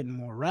 Kids are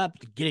getting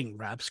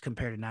reps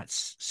compared to not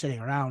sitting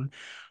around.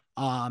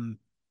 Um,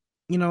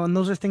 and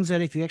those are things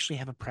that if you actually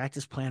have a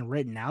practice plan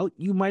written out,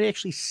 you might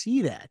actually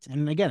see that.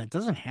 And again, it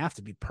doesn't have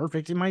to be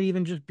perfect. It might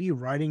even just be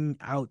writing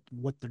out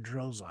what the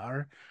drills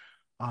are.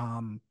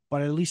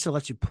 But at least it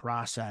lets you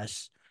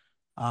process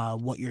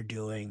what you're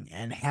doing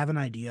and have an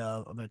idea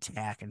of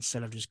attack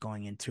instead of just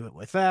going into it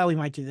with, oh, we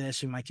might do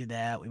this, we might do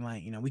that, we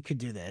might, we could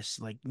do this.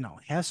 Like, no,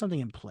 have something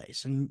in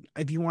place. And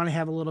if you want to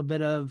have a little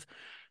bit of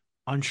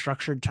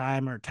unstructured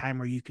time or time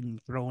where you can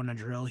throw in a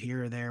drill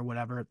here or there,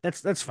 whatever,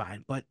 that's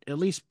fine. But at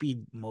least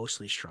be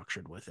mostly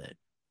structured with it.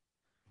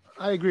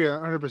 I agree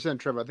 100%,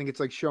 Trevor. I think it's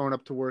like showing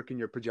up to work in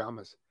your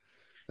pajamas.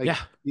 Like Yeah.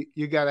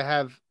 you got to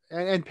have,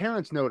 and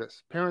parents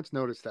notice. Parents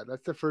notice that.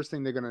 That's the first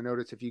thing they're going to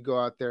notice if you go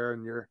out there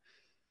and you're,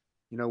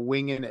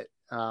 winging it.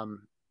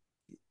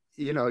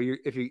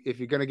 If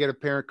you're going to get a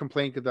parent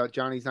complaint about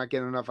Johnny's not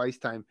getting enough ice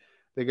time,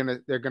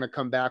 they're gonna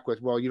come back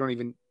with, well, you don't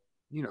even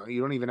you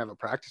don't even have a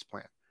practice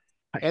plan.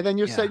 And then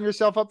you're Yeah. setting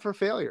yourself up for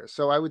failure.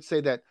 So I would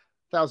say that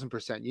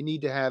 1,000%, you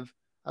need to have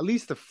at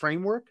least the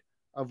framework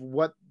of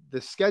what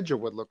the schedule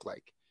would look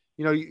like.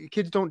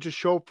 Kids don't just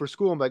show up for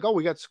school and be like, oh,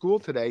 we got school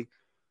today.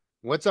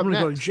 What's up I'm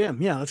gonna go to next?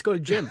 gym. Yeah, let's go to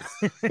gym.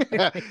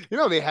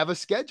 They have a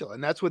schedule,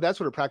 and that's what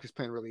a practice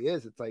plan really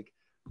is. It's like,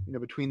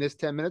 between this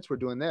 10 minutes, we're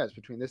doing this.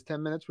 Between this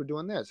 10 minutes, we're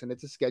doing this. And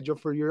it's a schedule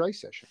for your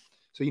ice session.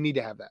 So you need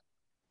to have that.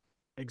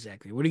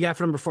 Exactly. What do you got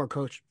for number 4,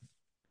 coach?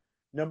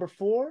 Number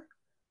 4,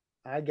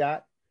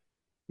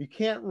 you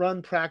can't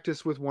run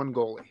practice with one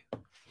goalie.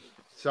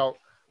 So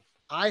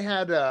I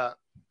had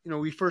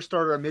we first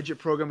started our midget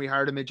program. We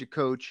hired a midget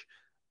coach,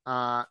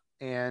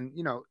 and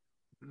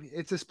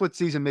it's a split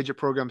season midget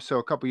program. So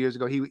a couple years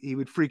ago, he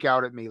would freak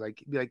out at me,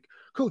 be like,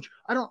 Coach,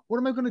 what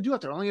am I going to do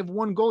out there? I only have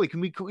one goalie. Can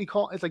we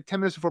call? It's like 10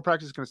 minutes before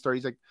practice is going to start.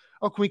 He's like,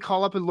 oh, can we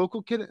call up a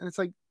local kid? And it's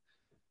like,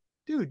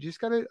 dude, you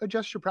just got to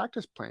adjust your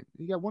practice plan.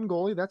 You got one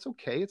goalie. That's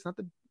okay. It's not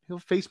he'll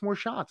face more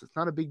shots. It's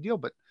not a big deal,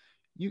 but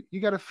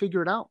you got to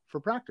figure it out for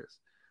practice.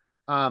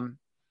 I've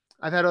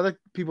had other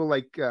people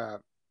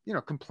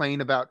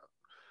complain about,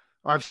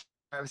 I've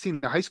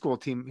seen the high school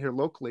team here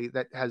locally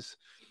that has,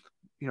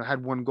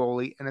 had one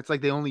goalie, and it's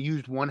like they only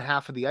used one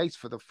half of the ice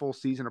for the full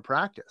season of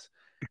practice.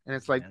 And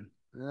it's like,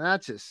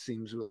 that just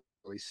seems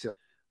really silly.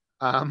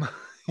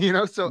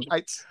 So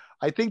I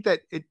think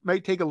that it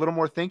might take a little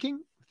more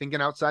thinking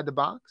outside the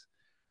box.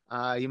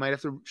 You might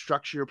have to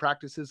structure your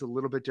practices a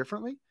little bit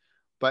differently,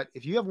 but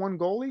if you have one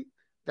goalie,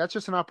 that's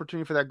just an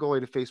opportunity for that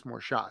goalie to face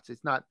more shots.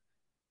 It's not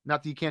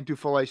that you can't do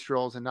full ice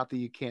drills, and not that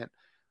you can't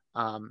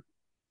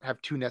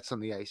have 2 nets on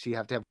the ice. You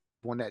have to have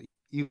 1 net.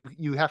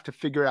 You have to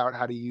figure out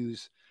how to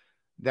use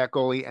that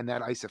goalie and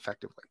that ice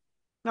effectively.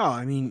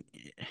 No,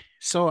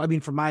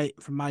 from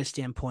my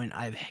standpoint,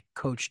 I've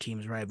coached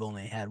teams where I've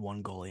only had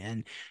one goalie,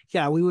 and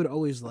yeah, we would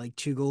always like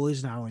 2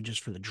 goalies, not only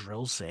just for the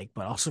drill's sake,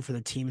 but also for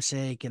the team's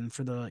sake and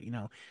for the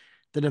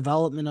the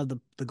development of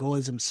the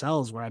goalies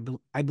themselves. Where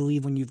I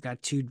believe when you've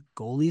got 2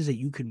 goalies, that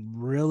you can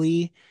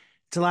really,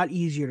 it's a lot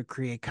easier to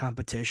create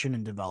competition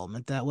and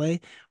development that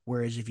way.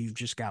 Whereas if you've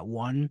just got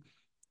one,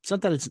 it's not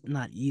that it's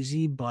not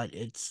easy, but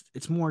it's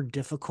more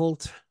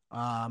difficult.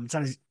 It's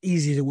not as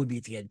easy as it would be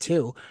if you had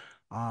 2.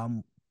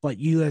 But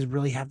you guys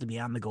really have to be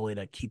on the goalie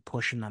to keep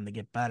pushing them to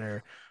get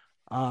better.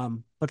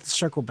 But to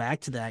circle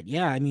back to that,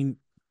 yeah, I mean,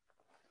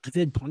 I've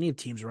had plenty of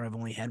teams where I've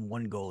only had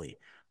one goalie.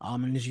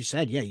 And as you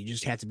said, yeah, you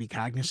just have to be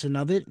cognizant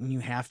of it, and you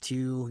have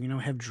to,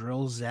 have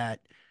drills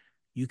that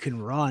you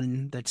can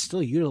run that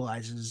still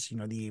utilizes,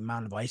 the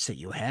amount of ice that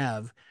you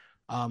have,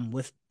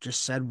 with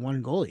just said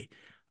one goalie.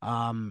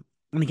 And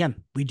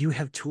again, we do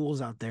have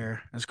tools out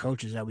there as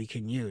coaches that we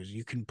can use.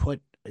 You can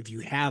if you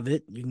have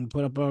it, you can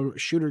put up a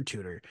shooter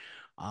tutor.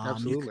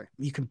 Absolutely.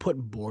 You can put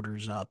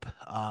borders up,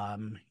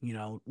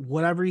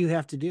 whatever you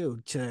have to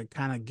do to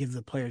kind of give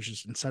the players,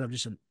 just instead of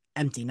just an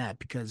empty net,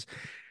 because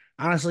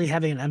honestly,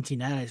 having an empty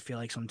net, I feel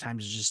like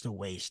sometimes is just a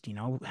waste.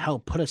 Hell,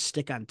 put a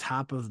stick on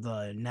top of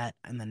the net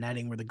and the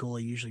netting where the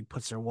goalie usually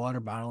puts their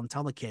water bottle, and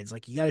tell the kids,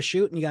 like, you got to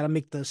shoot and you got to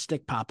make the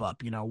stick pop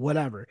up,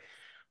 whatever.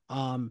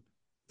 There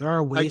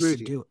are ways to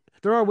do it.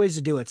 There are ways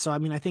to do it. So, I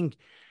mean, I think,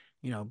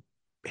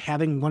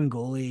 having one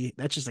goalie,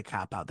 that's just a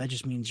cop out. That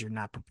just means you're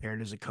not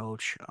prepared as a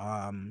coach.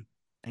 And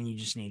you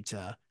just need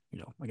to,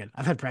 again,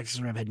 I've had practices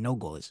where I've had no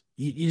goalies.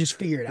 You just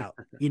figure it out.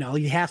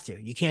 You have to.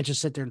 You can't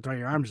just sit there and throw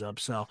your arms up.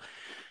 So,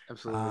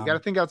 absolutely, you got to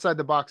think outside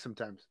the box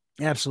sometimes.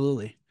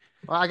 Absolutely.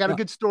 Well, I got a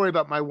good story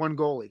about my one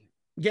goalie.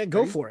 Yeah,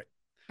 go for it.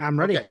 I'm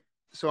ready. Okay.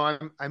 So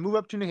I moved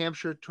up to New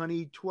Hampshire,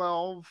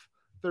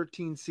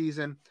 2012-13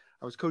 season.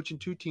 I was coaching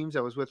 2 teams.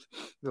 I was with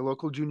the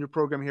local junior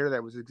program here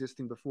that was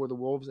existing before the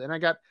Wolves, and I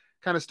got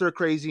kind of stir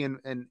crazy. And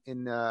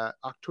in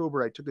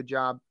October, I took a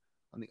job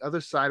on the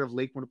other side of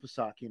Lake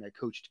Winnipesaukee, and I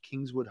coached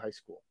Kingswood High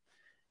School.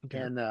 Okay.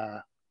 And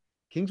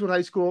Kingswood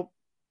High School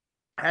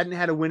hadn't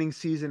had a winning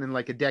season in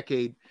like a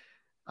decade.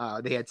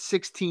 They had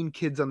 16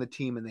 kids on the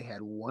team, and they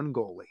had one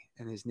goalie,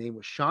 and his name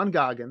was Sean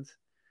Goggins,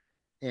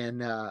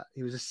 and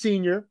he was a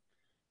senior.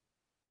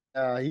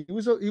 He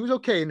was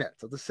okay in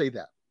that. So let's say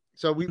that.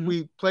 So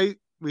we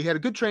had a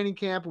good training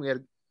camp, and we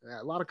had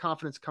a lot of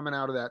confidence coming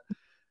out of that,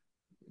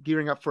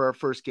 gearing up for our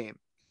first game.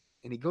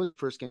 And he goes to the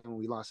first game, and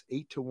we lost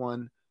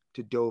 8-1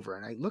 to Dover.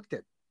 And I looked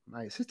at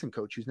my assistant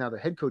coach, who's now the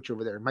head coach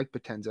over there, Mike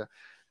Potenza,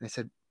 and I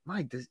said,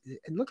 Mike,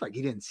 it looked like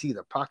he didn't see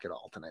the puck at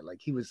all tonight.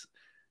 Like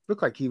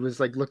looked like he was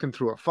like looking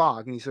through a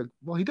fog. And he said,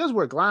 well, he does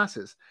wear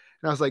glasses.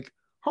 And I was like,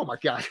 oh my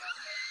God.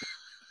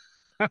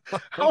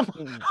 How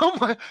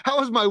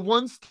is my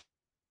one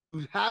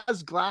who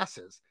has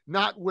glasses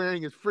not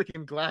wearing his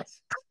freaking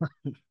glasses?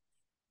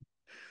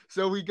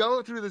 So we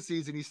go through the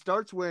season. He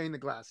starts wearing the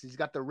glasses. He's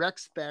got the rec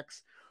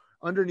specs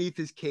underneath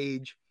his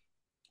cage.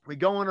 We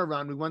go on a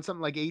run. We won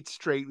something like 8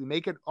 straight. We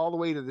make it all the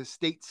way to the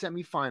state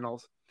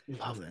semifinals.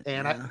 Love it.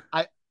 And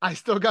yeah. I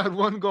still got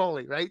one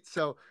goalie, right?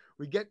 So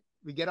we get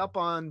up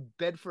on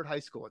Bedford High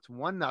School. It's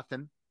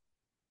 1-0.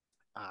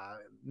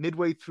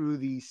 Midway through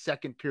the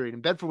second period,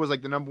 and Bedford was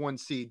like the number 1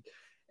 seed,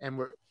 and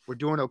we're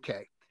doing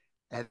okay.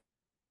 And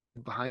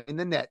behind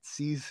the net,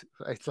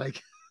 it's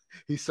like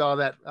he saw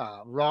that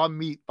raw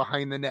meat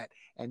behind the net,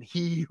 and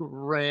he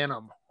ran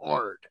them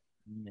hard.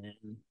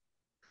 Man.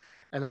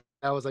 And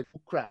I was like,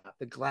 oh, crap!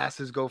 The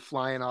glasses go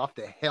flying off,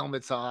 the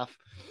helmet's off.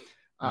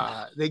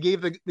 No. They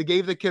gave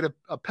the kid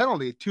a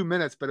penalty, 2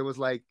 minutes, but it was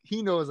like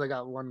he knows I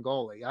got one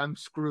goalie. I'm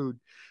screwed.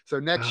 So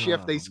next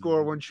shift they Oh, score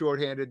man. one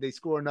shorthanded. They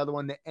score another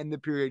one to end the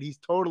period. He's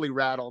totally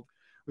rattled.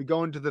 We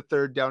go into the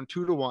third, down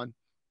 2-1.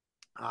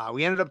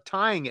 We ended up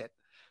tying it,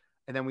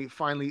 and then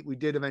we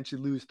did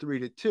eventually lose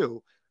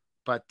 3-2.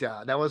 But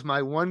that was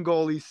my one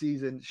goalie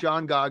season.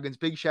 Sean Goggins,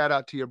 big shout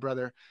out to your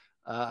brother.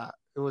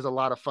 It was a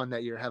lot of fun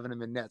that year having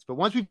him in nets. But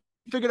once we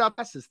figured out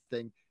that's his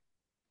thing,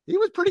 he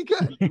was pretty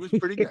good. He was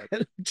pretty good.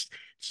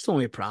 It's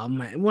only a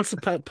problem. Once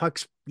the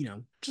puck's,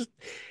 just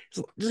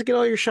get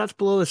all your shots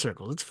below the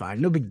circle. It's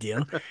fine. No big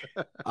deal.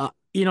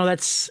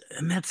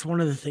 That's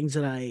one of the things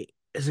that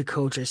as a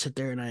coach, I sit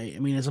there and I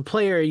mean, as a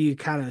player, you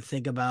kind of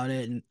think about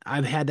it, and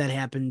I've had that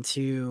happen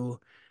too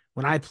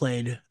when I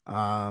played. It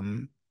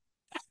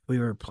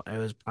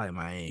was probably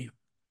my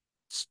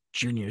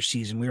junior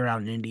season. We were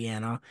out in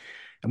Indiana,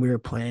 and we were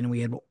playing.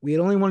 We had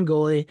only one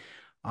goalie,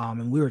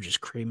 and we were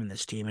just creaming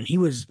this team. And he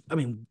was, I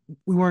mean,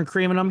 we weren't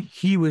creaming him.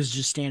 He was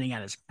just standing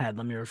at his head.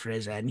 Let me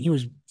rephrase that. And he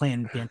was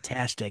playing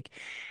fantastic.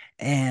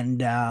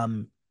 And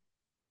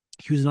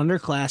he was an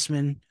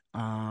underclassman.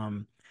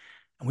 And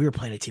we were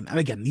playing a team. And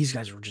again, these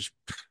guys were just.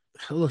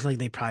 It looked like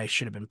they probably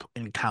should have been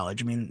in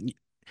college. I mean,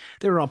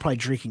 they were all probably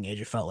drinking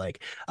age, it felt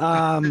like.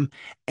 And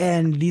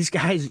these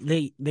guys,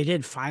 they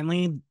did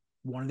finally,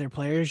 one of their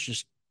players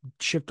just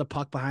chipped the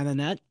puck behind the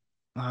net,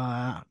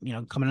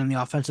 coming in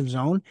the offensive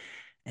zone.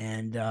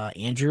 And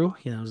Andrew,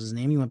 was his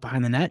name. He went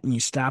behind the net and he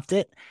stopped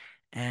it.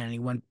 And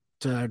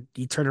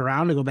he turned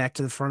around to go back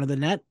to the front of the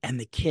net. And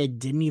the kid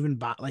didn't even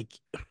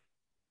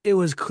it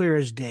was clear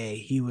as day.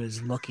 He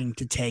was looking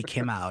to take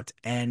him out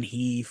and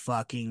he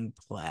fucking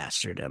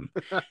plastered him.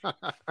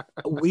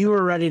 We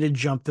were ready to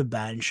jump the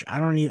bench.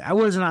 I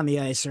wasn't on the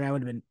ice, or I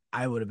would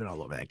have been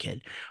all over that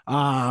kid.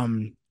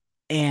 And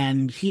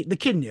the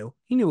kid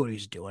he knew what he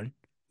was doing,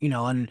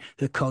 and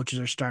the coaches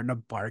are starting to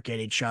bark at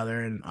each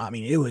other. And I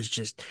mean, it was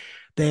just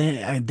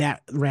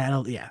that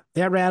rattled, yeah,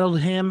 that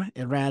rattled him.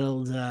 It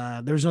rattled,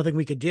 there was nothing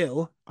we could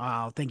do.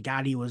 Thank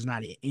God he was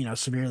not,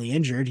 severely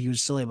injured. He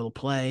was still able to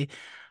play.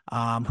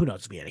 Who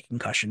knows if he had a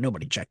concussion?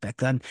 Nobody checked back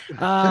then.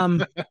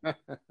 But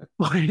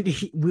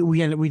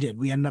we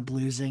ended up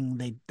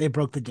losing. They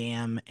broke the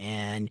dam,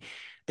 and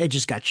it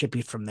just got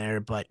chippy from there.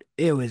 But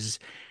it was,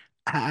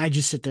 I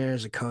just sit there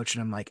as a coach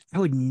and I'm like, I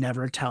would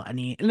never tell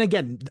any. And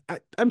again,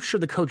 I'm sure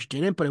the coach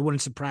didn't, but it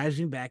wouldn't surprise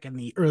me back in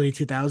the early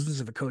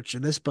 2000s if a coach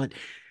did this. But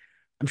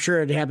I'm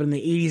sure it happened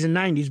in the 80s and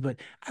 90s. But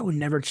I would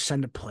never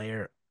send a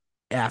player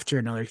after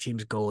another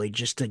team's goalie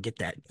just to get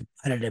that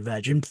competitive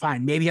edge. And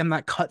fine, maybe I'm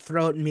not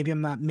cutthroat and maybe I'm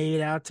not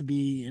made out to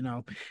be,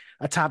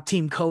 a top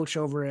team coach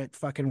over at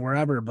fucking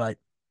wherever, but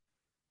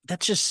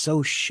that's just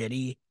so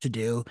shitty to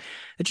do.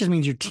 It just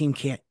means your team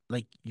can't,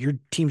 like, your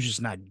team's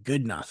just not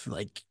good enough.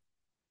 Like,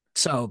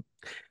 so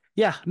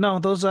yeah, no,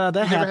 that You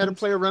never had a happens.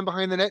 player run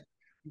behind the net?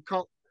 You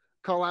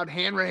call out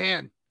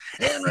Hanrahan.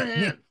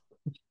 Hanrahan.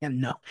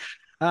 And no,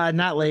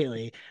 not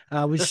lately.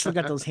 We still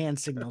got those hand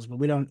signals, but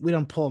we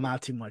don't pull them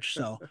out too much.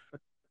 So,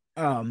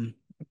 um,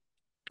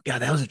 yeah,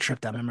 that was a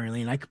trip down memory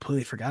lane. I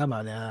completely forgot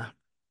about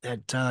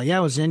that. Yeah,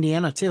 it was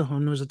Indiana too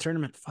when it was a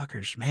tournament.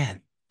 Fuckers,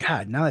 man.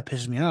 God, now that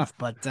pisses me off.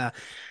 But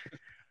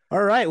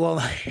all right,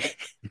 well,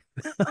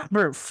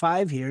 number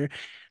 5 here.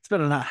 It's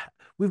been a lot.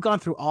 We've gone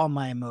through all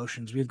my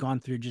emotions. We've gone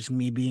through just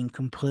me being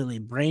completely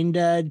brain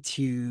dead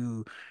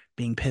to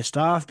being pissed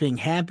off, being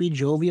happy,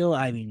 jovial.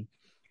 I mean,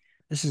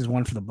 this is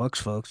one for the books,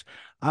 folks.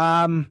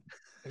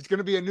 It's going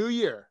to be a new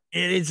year.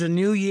 It is a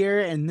new year,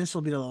 and this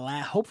will be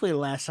hopefully the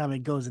last time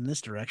it goes in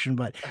this direction.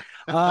 But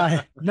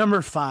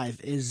number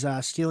 5 is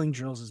stealing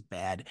drills is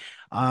bad.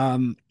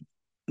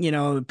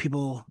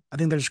 People, I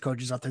think there's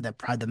coaches out there that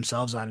pride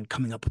themselves on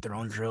coming up with their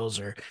own drills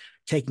or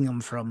taking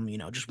them from,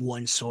 just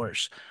one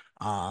source.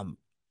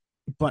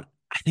 But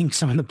I think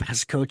some of the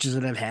best coaches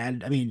that I've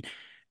had, I mean,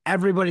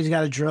 everybody's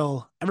got a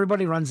drill.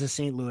 Everybody runs the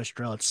St. Louis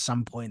drill at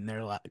some point in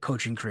their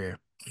coaching career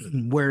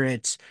where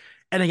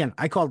and again,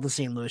 I call it the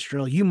St. Louis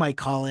drill. You might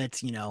call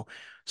it,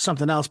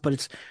 something else, but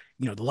it's,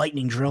 the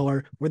lightning drill,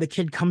 or where the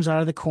kid comes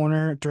out of the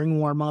corner during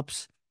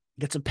warm-ups,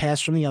 gets a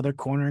pass from the other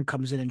corner and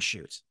comes in and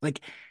shoots. Like,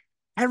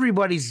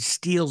 everybody's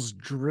steals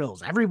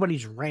drills.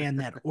 Everybody's ran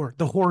that, or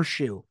the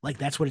horseshoe, like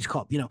that's what it's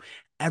called.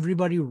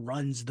 Everybody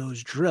runs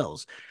those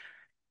drills.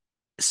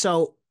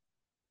 So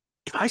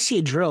if I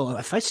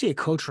see a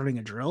coach running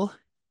a drill,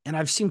 and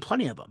I've seen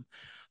plenty of them,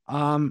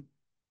 um,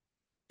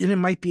 and it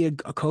might be a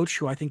coach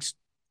who I think's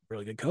a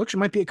really good coach. It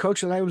might be a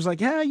coach that I was like,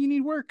 yeah, you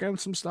need work on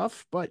some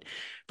stuff. But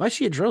if I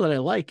see a drill that I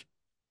like,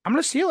 I'm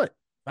gonna steal it.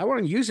 If I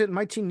want to use it, and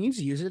my team needs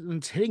to use it, and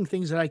it's hitting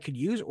things that I could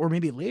use, or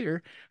maybe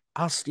later,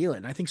 I'll steal it.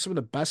 And I think some of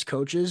the best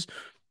coaches,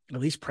 at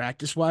least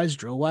practice wise,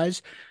 drill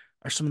wise,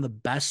 are some of the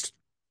best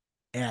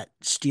at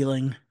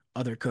stealing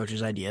other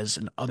coaches' ideas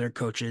and other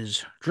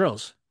coaches'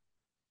 drills.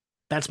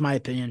 That's my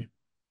opinion.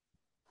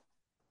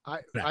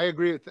 Yeah. I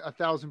agree with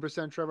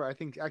 1,000%, Trevor. I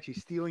think actually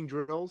stealing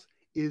drills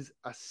is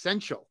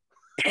essential.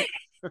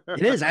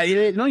 It is.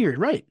 I no, you're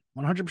right.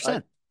 I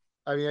 100%.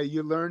 I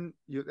mean,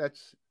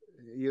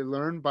 you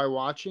learn by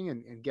watching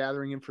and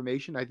gathering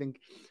information. I think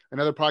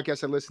another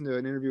podcast I listened to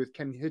an interview with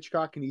Ken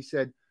Hitchcock, and he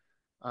said,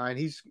 and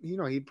he's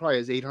he probably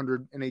has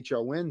 800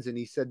 NHL wins, and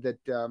he said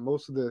that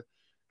most of the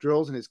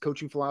drills and his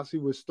coaching philosophy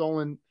was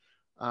stolen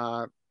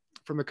uh,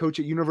 from the coach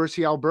at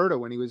University of Alberta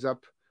when he was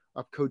up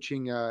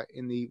coaching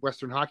in the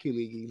Western Hockey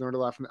League. He learned a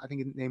lot from, I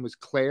think his name was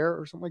Claire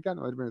or something like that.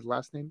 That might have been his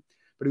last name,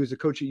 but he was a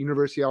coach at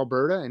University of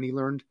Alberta, and he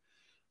learned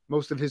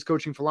most of his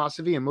coaching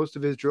philosophy and most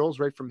of his drills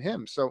right from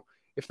him. So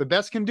if the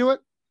best can do it,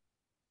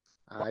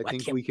 Well, I I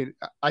think can't. we can.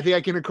 I think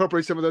I can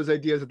incorporate some of those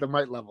ideas at the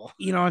Mite level.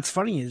 What's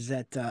funny is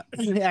that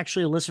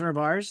actually a listener of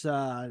ours,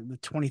 the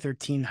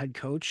 2013 head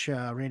coach,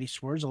 Randy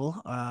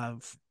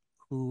Swarzel,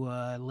 who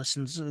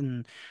listens,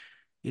 and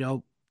you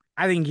know,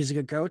 I think he's a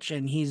good coach,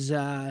 and he's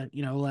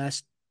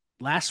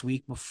last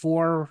week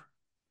before,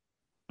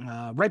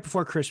 right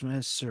before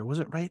Christmas, or was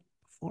it right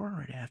before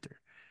or right after?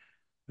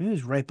 Maybe it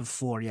was right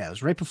before. Yeah, it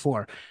was right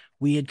before.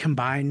 We did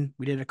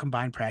a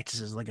combined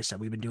practices. Like I said,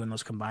 we've been doing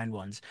those combined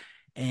ones.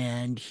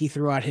 And he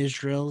threw out his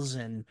drills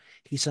and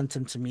he sent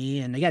them to me.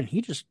 And again,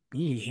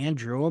 he hand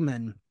drew them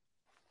and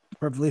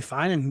perfectly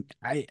fine.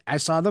 And I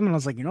saw them and I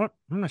was like, you know what?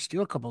 I'm gonna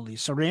steal a couple of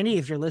these. So Randy,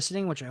 if you're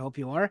listening, which I hope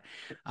you are,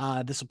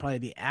 this will probably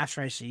be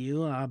after I see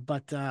you.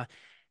 But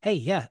hey,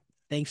 yeah,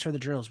 thanks for the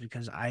drills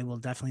because I will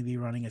definitely be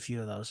running a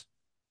few of those.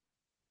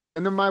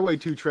 And then my way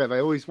too, Trev. I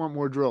always want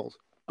more drills.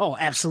 Oh,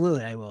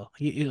 absolutely, I will.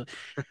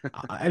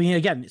 I mean,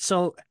 again,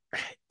 so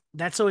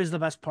that's always the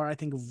best part, I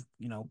think, of,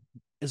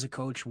 as a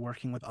coach,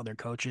 working with other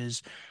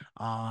coaches,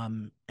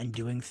 and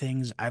doing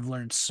things. I've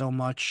learned so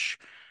much.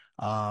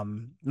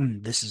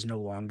 This is no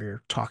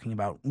longer talking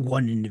about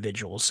one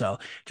individual. So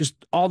just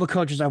all the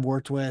coaches I've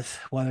worked with,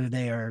 whether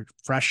they are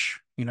fresh,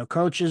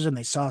 coaches and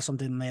they saw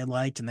something they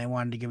liked and they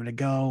wanted to give it a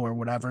go or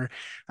whatever.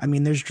 I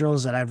mean, there's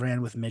drills that I've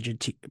ran with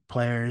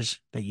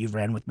players that you've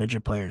ran with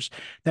midget players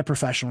that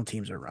professional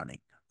teams are running.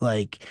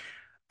 Like,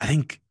 I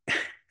think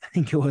I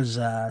think it was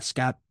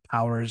Scott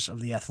Powers of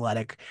The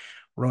Athletic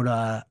wrote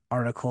a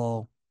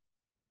article.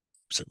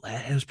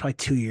 It was probably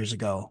 2 years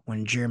ago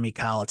when Jeremy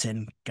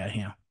Colleton got,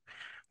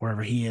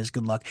 wherever he is,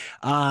 good luck.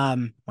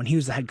 When he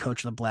was the head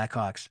coach of the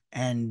Blackhawks,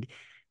 and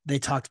they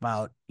talked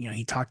about,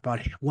 he talked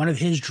about one of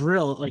his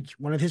drill, like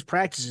one of his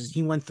practices.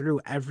 He went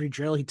through every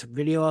drill. He took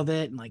video of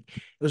it, and like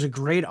it was a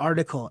great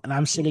article. And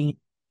I'm sitting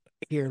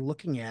here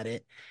looking at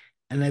it,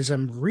 and as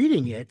I'm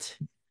reading it,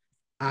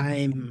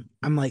 I'm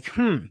like,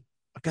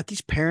 I've got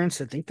these parents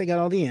that think they got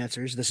all the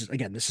answers. This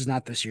is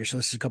not this year, so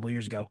this is a couple of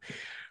years ago.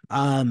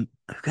 I've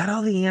got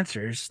all the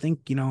answers.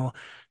 Think,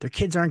 their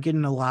kids aren't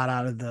getting a lot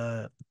out of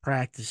the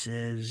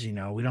practices.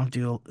 We don't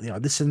do,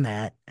 this and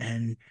that,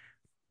 and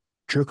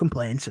true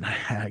complaints. And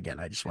again,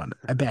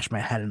 I bash my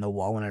head in the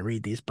wall when I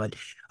read these, but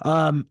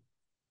um,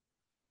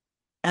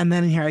 and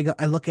then here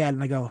I look at it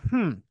and I go,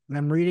 and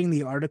I'm reading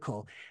the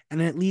article, and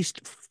at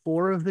least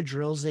four of the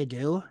drills they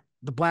do,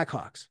 the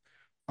Blackhawks,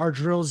 are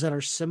drills that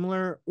are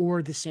similar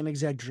or the same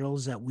exact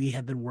drills that we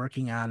have been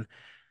working on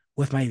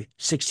with my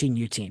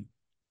 16U team.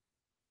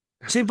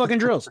 Same fucking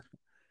drills.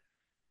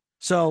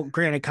 So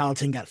granted,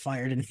 Colleton got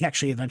fired, and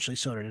actually eventually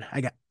so did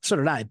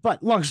I.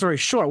 But long story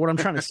short, what I'm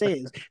trying to say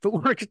is, if it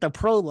works at the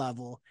pro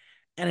level,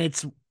 and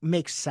it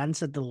makes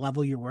sense at the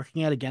level you're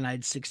working at. Again, I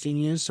had 16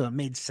 years, so it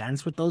made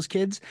sense with those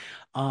kids,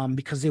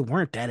 because they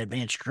weren't that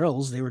advanced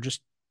drills. They were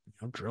just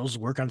drills to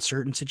work on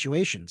certain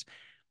situations.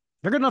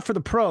 They're good enough for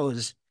the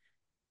pros,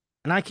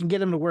 and I can get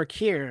them to work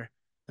here.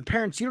 And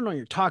parents, you don't know what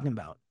you're talking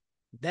about.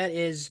 That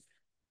is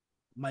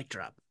mic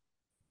drop.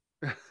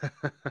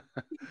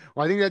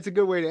 Well, I think that's a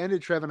good way to end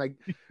it, Trev. And I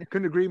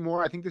couldn't agree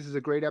more. I think this is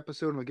a great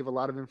episode and will give a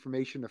lot of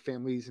information to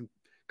families and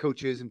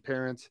coaches and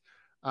parents.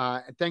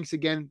 And thanks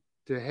again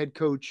to head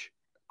coach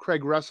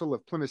Craig Russell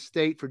of Plymouth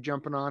State for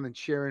jumping on and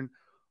sharing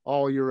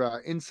all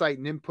your insight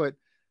and input.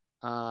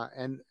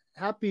 And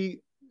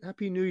happy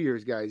New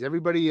Year's, guys.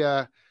 Everybody,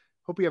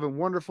 hope you have a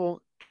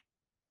wonderful.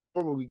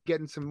 We'll be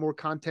getting some more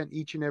content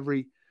each and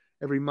every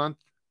month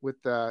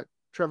with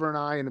Trevor and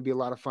I, and it'll be a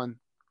lot of fun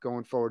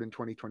going forward in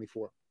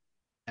 2024.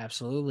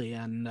 Absolutely.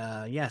 And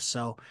yeah,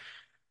 so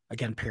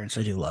again, parents,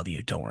 I do love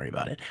you. Don't worry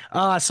about it.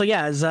 So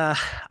yeah, as I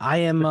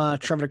am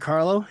Trevor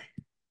DiCarlo,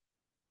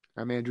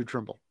 I'm Andrew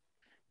Trimble.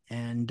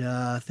 and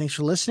thanks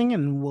for listening,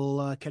 and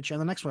we'll catch you on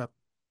the next one.